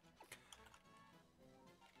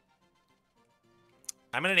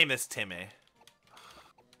 I'm gonna name this Timmy.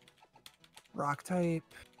 Rock type.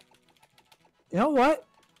 You know what?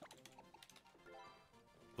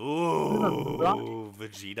 Ooh,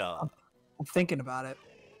 Vegeta. I'm thinking about it.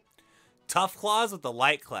 Tough Claws with the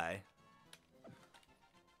Light Clay.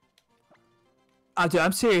 Dude,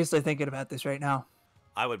 I'm seriously thinking about this right now.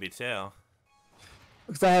 I would be too.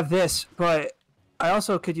 Because I have this, but I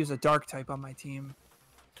also could use a dark type on my team.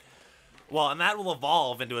 Well, and that will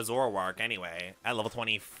evolve into a Zoroark anyway at level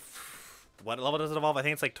 20. What level does it evolve? I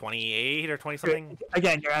think it's like 28 or 20 something.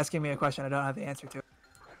 Again, you're asking me a question I don't have the answer to.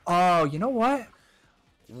 Oh, you know what?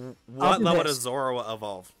 What level does Zoro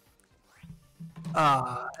evolve?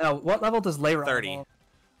 No, what level does Layra 30.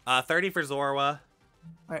 evolve? 30 for Zorua.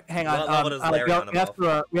 All right, hang on. What level does Larion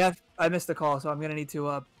evolve? I missed the call, so I'm gonna need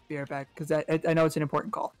to be right back because I know it's an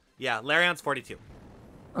important call. Yeah, Larion's 42.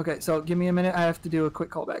 Okay, so give me a minute. I have to do a quick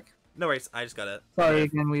callback. No worries, I just got it. Sorry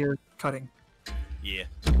again, we are cutting. Yeah.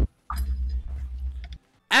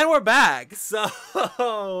 And we're back. So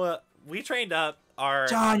we trained up our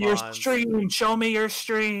John, your Pokemons. stream. Show me your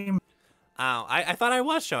stream. Oh, I thought I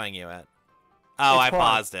was showing you it. Oh, I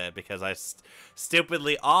paused it because I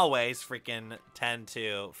stupidly always freaking tend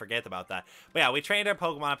to forget about that. But yeah, we trained our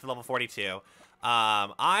Pokemon up to level 42.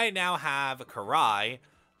 I now have Karai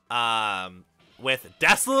with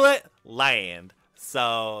Desolate Land.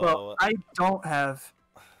 So Well, I don't have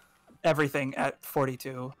everything at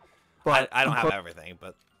 42. But I don't have everything,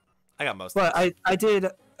 but I got most. But I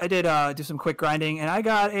did do some quick grinding, and I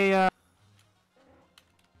got a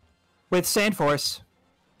with Sandforce.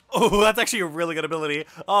 Oh, that's actually a really good ability.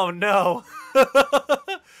 Oh no,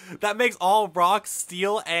 that makes all rock,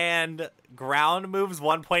 steel, and ground moves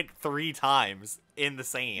 1.3 times in the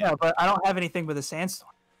sand. Yeah, but I don't have anything with a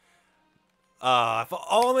Sandstorm. If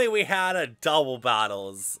only we had a double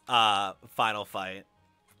battles final fight.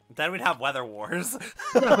 Then we'd have Weather Wars.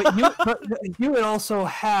 Yeah, but you would also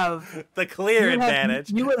have the clear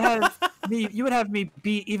advantage. You would have me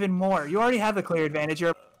beat even more. You already have the clear advantage. You're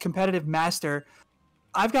a competitive master.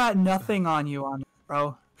 I've got nothing on you,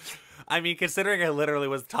 bro. I mean, considering I literally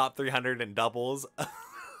was top 300 in doubles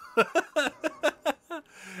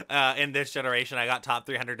in this generation, I got top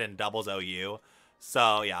 300 in doubles OU.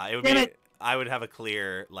 So yeah, it would be. I would have a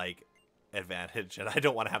clear advantage, and I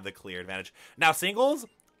don't want to have the clear advantage. Now singles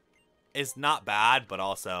is not bad, but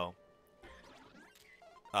also...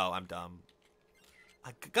 Oh, I'm dumb.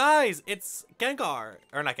 Guys, it's Gengar.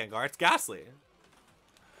 Or not Gengar, it's Ghastly.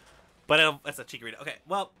 But it's a cheeky read. Okay,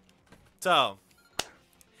 well, so...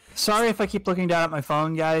 Sorry if I keep looking down at my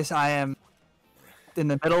phone, guys. I am in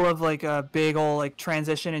the middle of, a big old,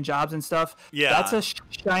 transition and jobs and stuff. Yeah. That's a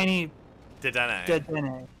shiny...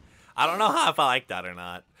 Dedenne. I don't know if I like that or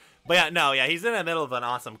not. But yeah, he's in the middle of an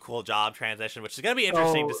awesome, cool job transition, which is gonna be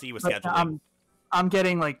interesting to see with scheduling. I'm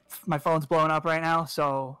getting my phone's blowing up right now,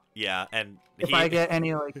 so yeah. And if I get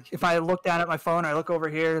any if I look down at my phone or I look over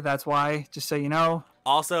here, that's why. Just so you know.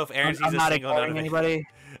 Also, if Aaron sees a single notification, anybody.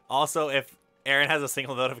 Also, if Aaron has a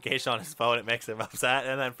single notification on his phone, it makes him upset.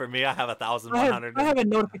 And then for me, I have 1,100. I have a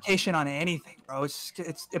notification on anything, bro.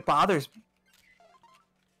 It bothers me.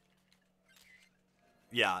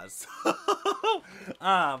 Yeah.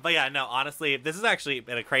 But yeah, no, honestly, this has actually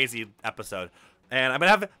been a crazy episode. And I'm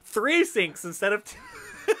going to have 3 syncs instead of 2.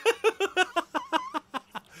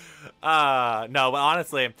 No, but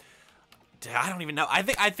honestly, I don't even know. I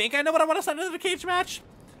think I know what I want to send into the cage match.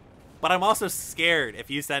 But I'm also scared if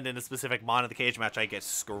you send in a specific mon in the cage match, I get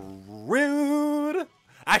screwed.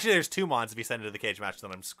 Actually, there's 2 mons if you send into the cage match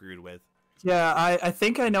that I'm screwed with. Yeah, I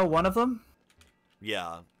think I know one of them.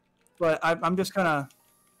 Yeah. But I'm just gonna...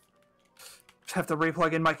 have to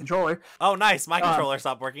replug in my controller. Oh, nice. My controller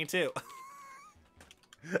stopped working too.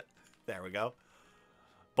 There we go.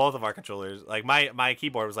 Both of our controllers, like my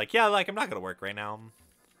keyboard was like, yeah, like I'm not gonna work right now.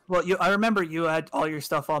 Well, I remember you had all your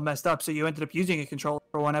stuff all messed up, so you ended up using a controller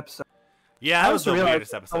for one episode. Yeah, that was the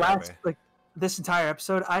weirdest episode ever. Like this entire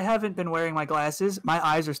episode, I haven't been wearing my glasses. My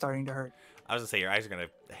eyes are starting to hurt. I was gonna say your eyes are gonna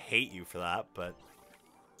hate you for that, but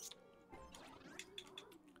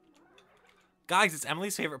guys, it's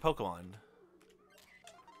Emily's favorite Pokemon.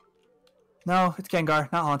 No, it's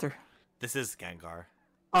Gengar, not Haunter. This is Gengar.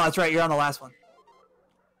 Oh, that's right. You're on the last one.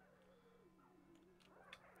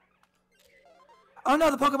 Oh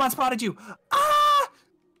no, the Pokemon spotted you! Ah!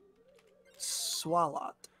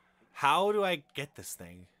 Swalot. How do I get this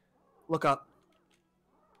thing? Look up.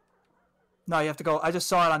 No, you have to go. I just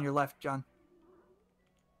saw it on your left, John.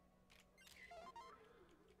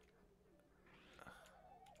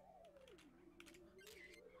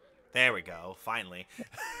 There we go. Finally.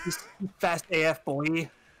 Fast AF, boy.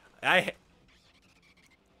 It's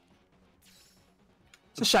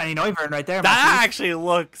a shiny Noivern right there. That actually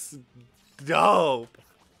looks dope.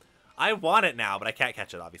 I want it now, but I can't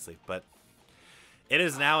catch it, obviously. But it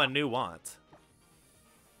is now a new want.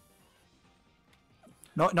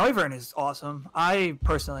 Noivern is awesome. I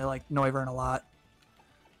personally like Noivern a lot.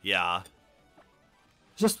 Yeah.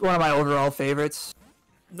 Just one of my overall favorites.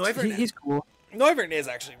 Noivern, he's cool. Noivern is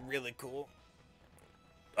actually really cool.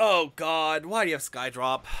 Oh God, why do you have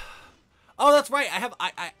Skydrop? Oh, that's right.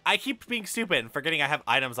 I keep being stupid and forgetting I have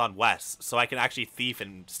items on Wes, so I can actually thief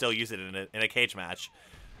and still use it in a cage match.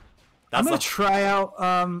 I'm gonna try out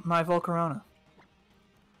my Volcarona.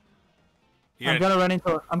 I'm gonna run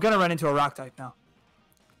into a rock type now.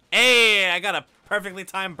 Hey, I got a perfectly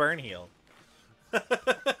timed burn heal.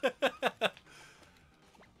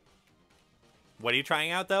 What are you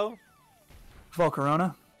trying out though?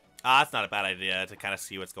 Volcarona. Ah, that's not a bad idea to kind of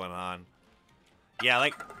see what's going on. Yeah,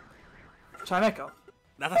 like Chimecho.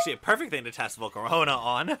 That's actually a perfect thing to test Volcarona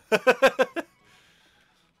on.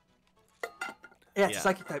 Yeah, it's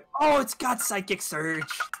Psychic type. Oh, it's got Psychic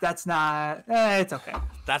Surge. That's not... it's okay.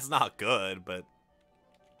 That's not good, but...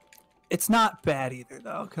 It's not bad either,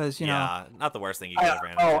 though, because, you know... Yeah, not the worst thing you could have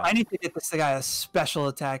ran into. Oh, I need to get this guy a special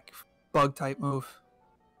attack bug type move.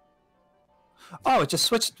 Oh, it just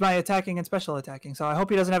switched my attacking and special attacking, so I hope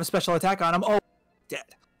he doesn't have a special attack on him. Oh, dead.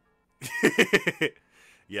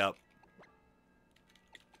 Yep.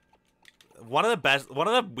 One of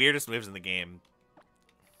the weirdest moves in the game.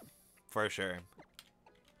 For sure.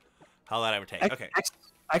 How'll that ever take? Okay.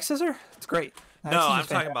 X Scissor? It's great. No, I'm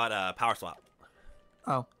talking about Power Swap.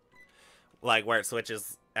 Oh. Like where it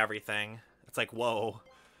switches everything. It's like, whoa.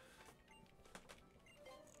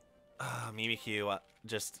 Mimikyu,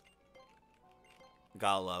 just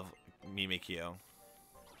gotta love Mimikyu.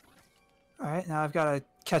 Alright, now I've got to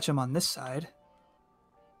catch him on this side.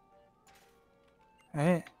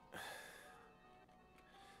 Alright.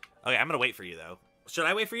 Okay, I'm gonna wait for you though. Should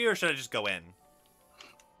I wait for you or should I just go in?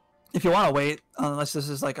 If you want to wait, unless this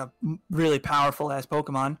is like a really powerful ass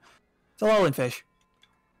Pokemon, it's a Alolan Fish.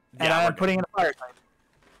 And Yeah, I'm putting in a fire type.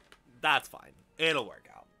 That's fine. It'll work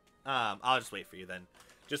out. I'll just wait for you then.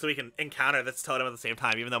 Just so we can encounter this totem at the same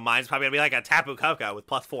time, even though mine's probably gonna be like a Tapu Koko with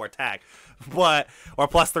 +4 attack. But or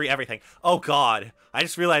 +3 everything. Oh god. I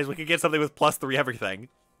just realized we could get something with +3 everything.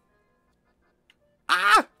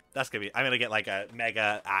 Ah! That's gonna be I'm gonna get like a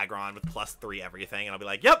Mega Aggron with +3 everything, and I'll be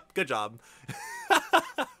like, yep, good job.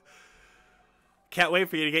 Can't wait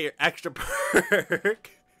for you to get your extra perk.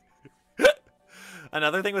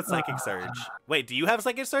 Another thing with Psychic Surge. Wait, do you have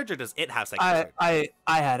Psychic Surge or does it have Psychic Surge?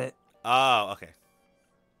 I had it. Oh, okay.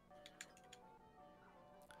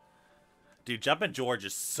 Dude, Jumpin' George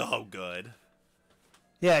is so good.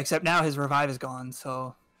 Yeah, except now his revive is gone,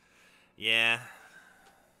 so... Yeah.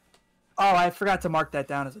 Oh, I forgot to mark that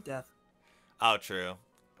down as a death. Oh, true.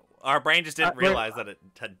 Our brain just didn't realize that it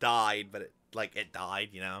had died, but it died,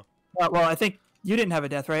 you know? Well, I think you didn't have a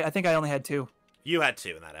death, right? I think I only had 2. You had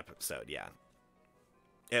 2 in that episode, yeah.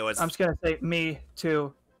 It was... I'm just gonna say me,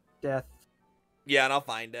 2, death. Yeah, and I'll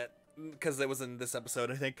find it. Because it was in this episode,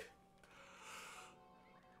 I think.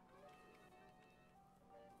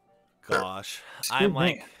 Gosh. I'm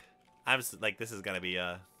just like, this is gonna be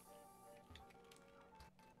a...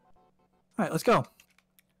 Alright, let's go.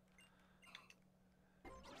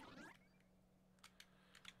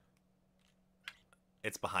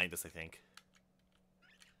 It's behind us, I think.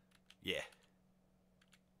 Yeah.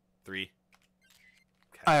 3.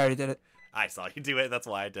 Okay. I already did it. I saw you do it, that's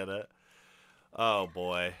why I did it. Oh,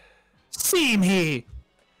 boy. See me!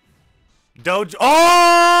 Dojo.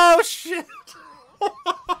 Oh, shit!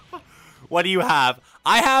 What do you have?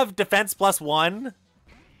 I have defense +1.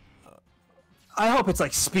 I hope it's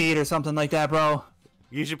like speed or something like that, bro.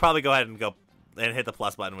 You should probably go ahead and go and hit the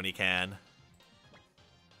plus button when you can.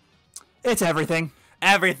 It's everything.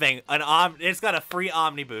 Everything. It's got a free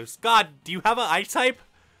Omni boost. God, do you have an ice type?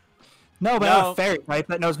 No, but No. I have a fairy type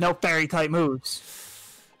that knows no fairy type moves.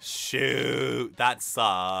 Shoot, that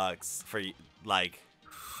sucks. For like,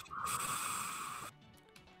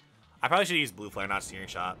 I probably should use blue flare, not steering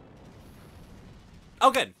shot. Oh,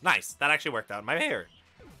 good, nice. That actually worked out in my favor.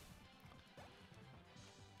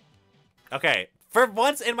 Okay, for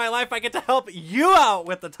once in my life, I get to help you out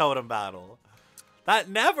with the totem battle. That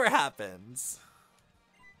never happens.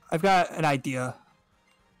 I've got an idea.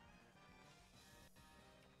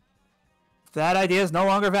 That idea is no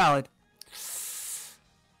longer valid.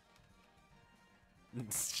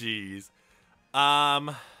 Jeez.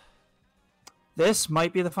 This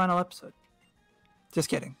might be the final episode. Just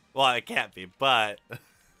kidding. Well, it can't be, but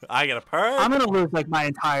I get a perk. I'm gonna lose like my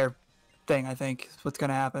entire thing, I think, is what's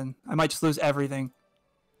gonna happen. I might just lose everything.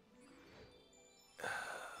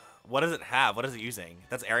 What does it have? What is it using?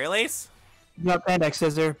 That's Aerial Ace? Yep, and X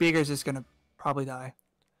Scissor. Beaker's just gonna probably die.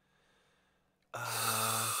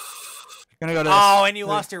 Gonna go to this. Oh, and you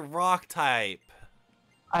lost your rock type.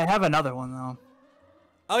 I have another one though.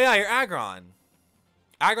 Oh yeah, your Aggron.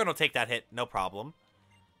 Aggron will take that hit, no problem.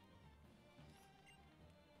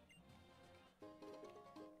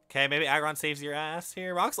 Okay, maybe Aggron saves your ass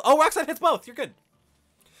here. Roxanne hits both. You're good.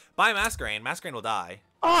 Buy Masquerain. Masquerain will die.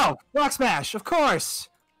 Oh, Rock Smash, of course.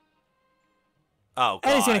 Oh, God.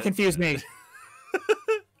 And he's gonna confuse me.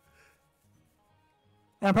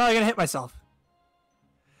 And I'm probably gonna hit myself.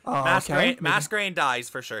 Oh, Masquerain, okay. Masquerain dies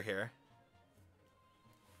for sure here.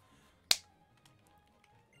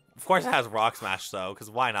 Of course it has Rock Smash, though,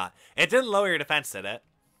 because why not? It didn't lower your defense, did it?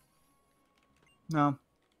 No.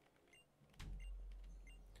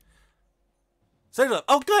 So,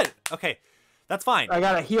 oh, good. Okay, that's fine. I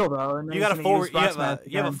got a heal though. And then You got a he's full. gonna use Rock You Smash have a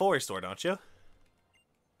again. full restore, don't you?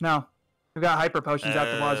 No. I've got hyper potions out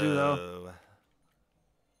the wazoo though. Oh.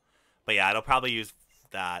 But yeah, it'll probably use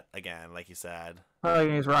that again, like you said. Probably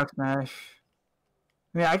gonna use Rock Smash.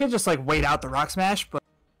 Yeah, I could just like wait out the Rock Smash, but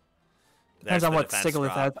depends There's on the what defense Sigilyph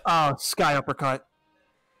has. drop. Oh, Sky Uppercut.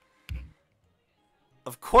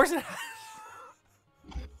 Of course it has.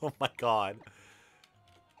 Oh my God. I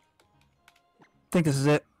think this is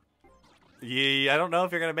it. Yeah, I don't know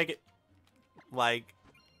if you're gonna make it. Like,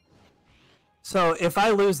 So if I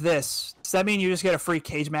lose this, does that mean you just get a free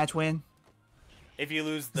cage match win? if you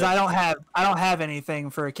lose Because the, I don't have anything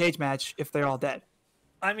for a cage match if they're all dead.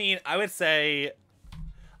 I mean, I would say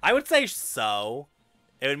so.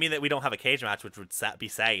 It would mean that we don't have a cage match, which would be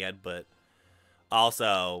sad, but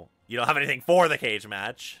also you don't have anything for the cage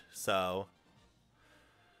match, so.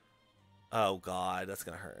 Oh God, that's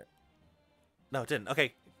gonna hurt. No, it didn't.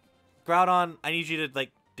 Okay, Groudon, I need you to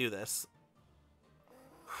like do this.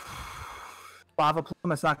 Lava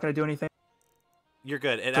Plume, it's not going to do anything. You're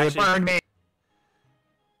good. It They actually burned me.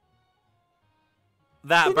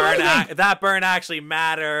 that burn actually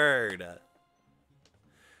mattered.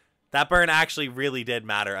 That burn actually really did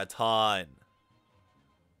matter a ton.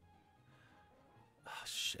 Oh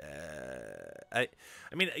shit. I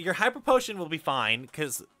mean, your hyper potion will be fine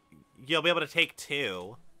because you'll be able to take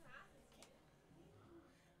 2.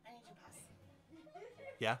 I need you to pass.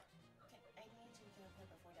 Yeah. Okay, I need you to get a play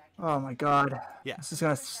before Dad. Oh my god. Yeah. This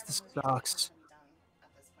sucks. Done at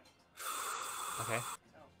this point. Okay.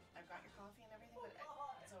 So I've got your coffee and everything, but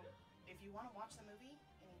so if you want to watch the movie, it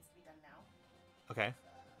needs to be done now. Okay. Do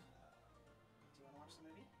you want to watch the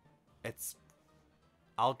movie?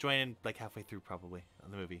 I'll join in like halfway through probably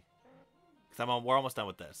on the movie. Cause we're almost done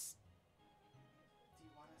with this. Do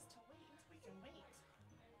you want us to wait? We can wait.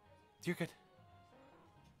 You're good.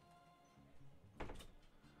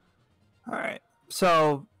 Alright.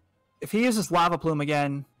 So, if he uses Lava Plume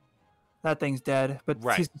again, that thing's dead. But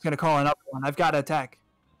Right. he's going to call another one. I've got to attack.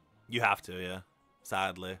 You have to, yeah.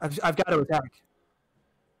 Sadly. I've got to attack.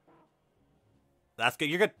 That's good.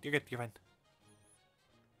 You're good. You're good. You're fine.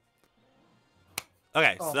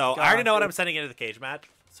 Okay, Oh, so God, I already know what dude. I'm sending into the cage match.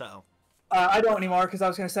 So, I don't anymore because I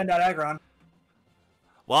was going to send out Aggron.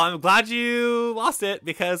 well, I'm glad you lost it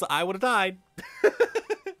because I would have died.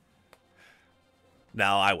 No,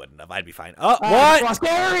 I wouldn't have. I'd be fine. Oh, what? Lost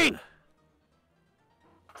Gary!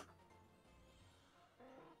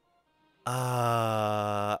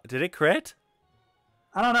 Did it crit?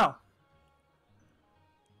 I don't know.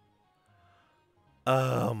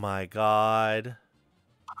 Oh my God.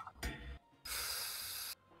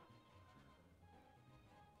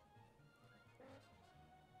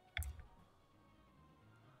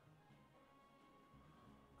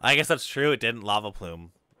 I guess that's true. It didn't lava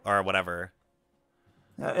plume or whatever.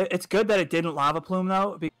 It's good that it didn't lava plume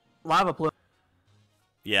though. Because lava plume.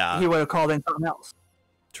 Yeah. He would have called in something else.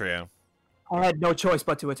 True. I had no choice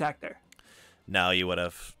but to attack there. No, you would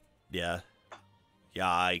have. Yeah.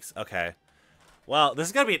 Yikes. Okay. Well, this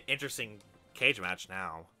is gonna be an interesting cage match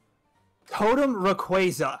now. Totem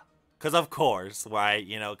Rayquaza. Because of course, why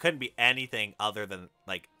it couldn't be anything other than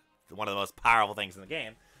like one of the most powerful things in the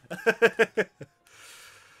game.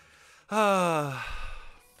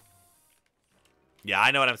 Yeah,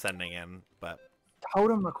 I know what I'm sending in, but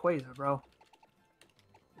Totem Rayquaza, bro.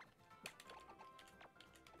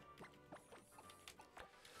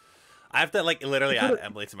 I have to like literally add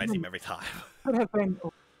Emily to my team every time. Could have been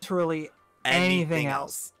literally anything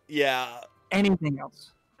else. Yeah. Anything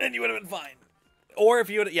else. And you would have been fine. Or if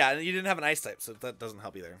you would, yeah, you didn't have an ice type, so that doesn't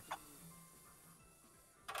help either.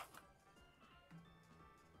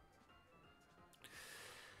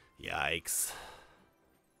 Yikes.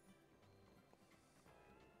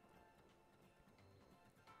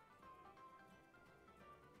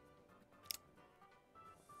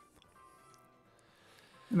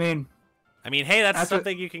 I mean, hey, that's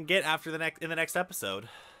something you can get after in the next episode.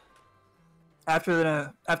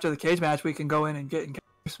 After the cage match, we can go in and get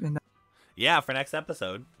in. Yeah, for next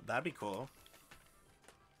episode, that'd be cool.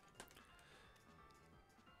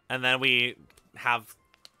 And then we have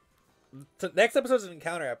next episode's an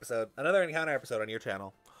encounter episode, another encounter episode on your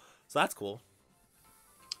channel, so that's cool.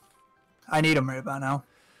 I need them right about now.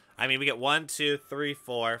 I mean, we get 1, 2, 3,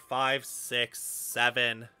 4, 5, 6,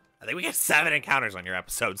 7. I think we get 7 encounters on your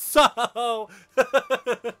episode, so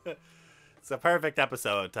it's a perfect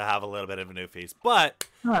episode to have a little bit of a new feast. But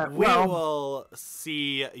we will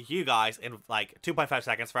see you guys in like 2.5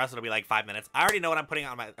 seconds. For us, it'll be like 5 minutes. I already know what I'm putting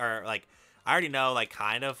on my, I already know like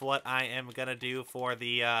kind of what I am gonna do for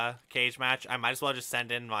the cage match. I might as well just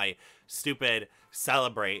send in my stupid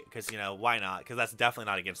celebrate because why not? Because that's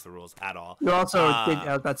definitely not against the rules at all. You also did. I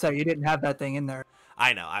was about to say you didn't have that thing in there.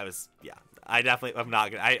 I know. I definitely. I'm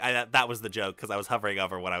not gonna. That was the joke because I was hovering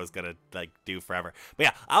over what I was gonna like do forever. But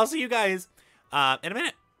yeah, I'll see you guys in a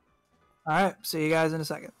minute. All right. See you guys in a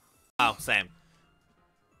second. Oh, same.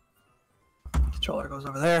 Controller goes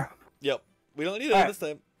over there. Yep. We don't need it this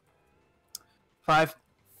time. 5,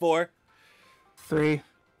 4, 3,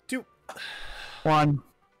 2, 1.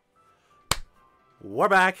 We're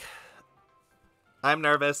back. I'm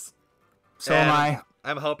nervous. So am I.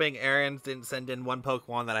 I'm hoping Aaron didn't send in one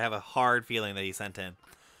Pokemon that I have a hard feeling that he sent in.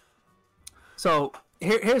 So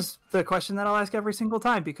here's the question that I'll ask every single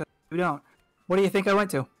time because you don't. What do you think I went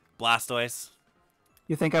to? Blastoise.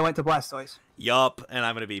 You think I went to Blastoise? Yup, and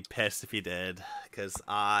I'm going to be pissed if you did because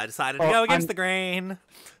I decided to go against the grain.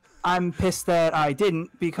 I'm pissed that I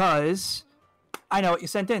didn't because I know what you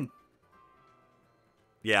sent in.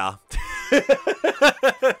 Yeah. you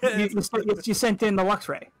sent in the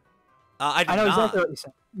Luxray. I know not. exactly what you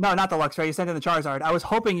sent. No, not the Luxray. You sent in the Charizard. I was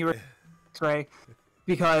hoping you were Luxray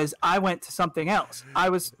because I went to something else. I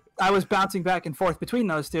was bouncing back and forth between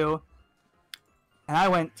those two, and I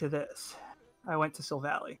went to this. I went to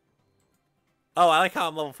Silvally. Oh, I like how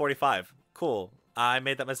I'm level 45. Cool. I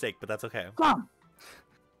made that mistake, but that's okay. Come on.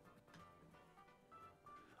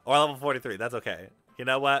 Or level 43. That's okay. You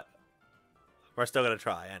know what? We're still going to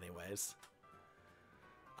try anyways.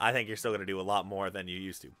 I think you're still going to do a lot more than you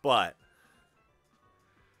used to, but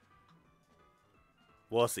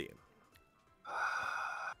we'll see.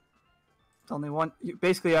 It's only one.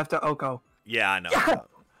 Basically, you have to Oko. Yeah, I know. Yeah.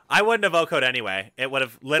 I wouldn't have Oko'd anyway. It would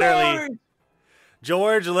have literally...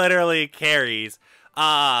 George literally carries.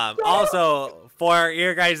 Also, for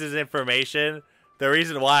your guys' information... The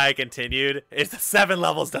reason why I continued is the 7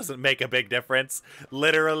 levels doesn't make a big difference.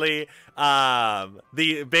 Literally,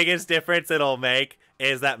 the biggest difference it'll make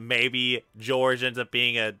is that maybe George ends up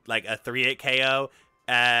being a 3-8 KO,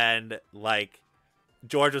 and like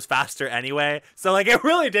George was faster anyway. So like it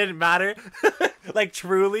really didn't matter, like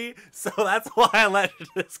truly. So that's why I let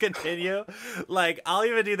this continue. Like I'll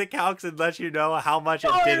even do the calcs and let you know how much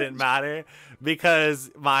it didn't matter.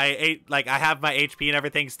 Because I have my HP and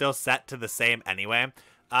everything still set to the same anyway.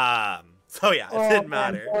 So yeah, it didn't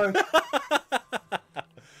matter.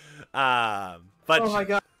 But oh my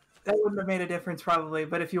god, that wouldn't have made a difference probably.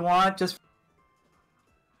 But if you want, just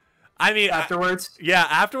afterwards.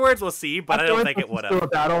 Afterwards we'll see. But I don't think it would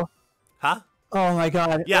have. Battle. Huh? Oh my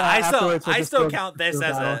god. Yeah, I still count this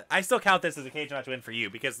as a cage match win for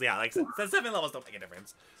you because like 7 levels don't make a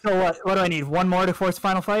difference. So what do I need? One more to force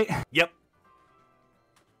final fight? Yep.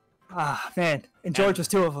 Ah, man. And George was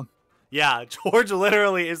 2 of them. Yeah, George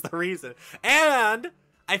literally is the reason. And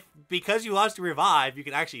because you lost your revive, you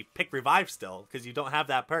can actually pick revive still because you don't have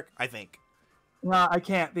that perk. I think. No, I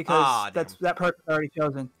can't because that perk is already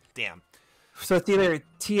chosen. Damn. So it's either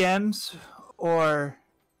TMs or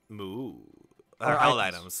held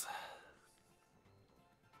items.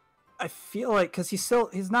 I feel like because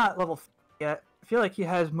he's not level 50 yet. I feel like he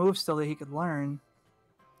has moves still that he could learn.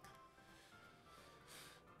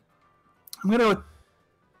 I'm gonna.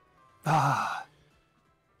 I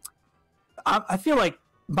feel like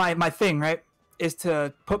my thing, right, is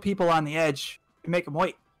to put people on the edge and make them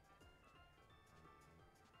wait.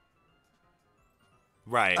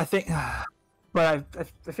 Right. I think, but I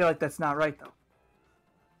feel like that's not right though.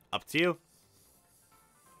 Up to you.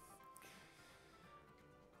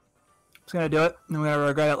 Just gonna do it, and I'm gonna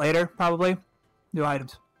regret it later, probably. Do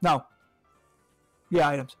items. No. Yeah,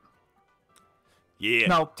 items. Yeah.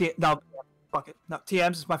 No, no. Fuck it. No,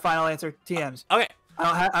 TMs is my final answer. TMs. Okay. I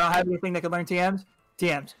don't have anything that can learn TMs.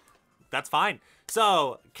 TMs. That's fine.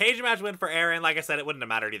 So, cage match win for Aaron. Like I said, it wouldn't have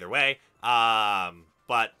mattered either way.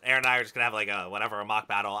 But Aaron and I are just gonna have like a mock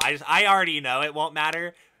battle. I already know it won't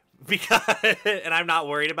matter because, and I'm not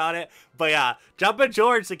worried about it. But yeah, Jumpin'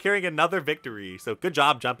 George securing another victory. So good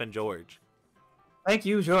job, Jumpin' George. Thank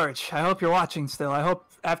you, George. I hope you're watching still. I hope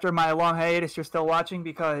after my long hiatus you're still watching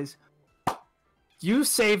because you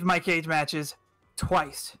saved my cage matches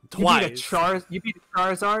twice. Twice. You beat a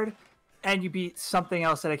Charizard, and you beat something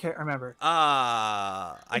else that I can't remember.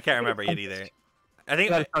 I can't remember it either. I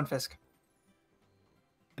think it was Stunfisk.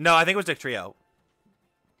 No, I think it was Dick Trio.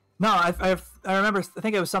 No, I remember. I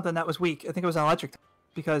think it was something that was weak. I think it was an electric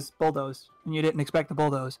because bulldoze, and you didn't expect the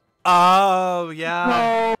bulldoze. Oh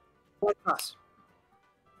yeah. No, Electros.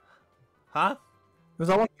 Huh? It was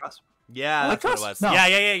Electros. Yeah, that's what it was. No.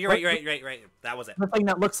 Yeah. You're right. That was it. The thing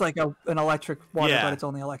that looks like an electric water, but it's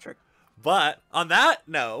only electric. But on that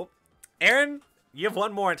note, Aaron, you have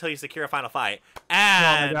one more until you secure a final fight.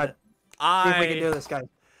 And oh my god! See if we can do this, guys.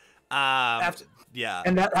 Yeah.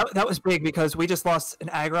 And that was big because we just lost an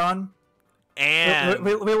Aggron. And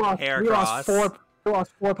we lost four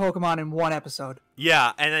Pokemon in one episode.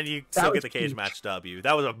 Yeah, and then you still get the cage match W.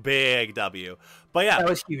 That was a big W. But yeah, that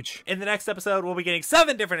was huge. In the next episode, we'll be getting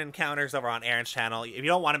 7 different encounters over on Aaron's channel. If you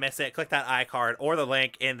don't want to miss it, click that iCard or the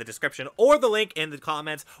link in the description or the link in the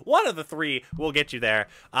comments. One of the 3 will get you there.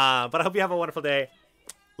 But I hope you have a wonderful day.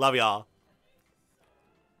 Love y'all.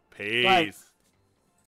 Peace. Bye.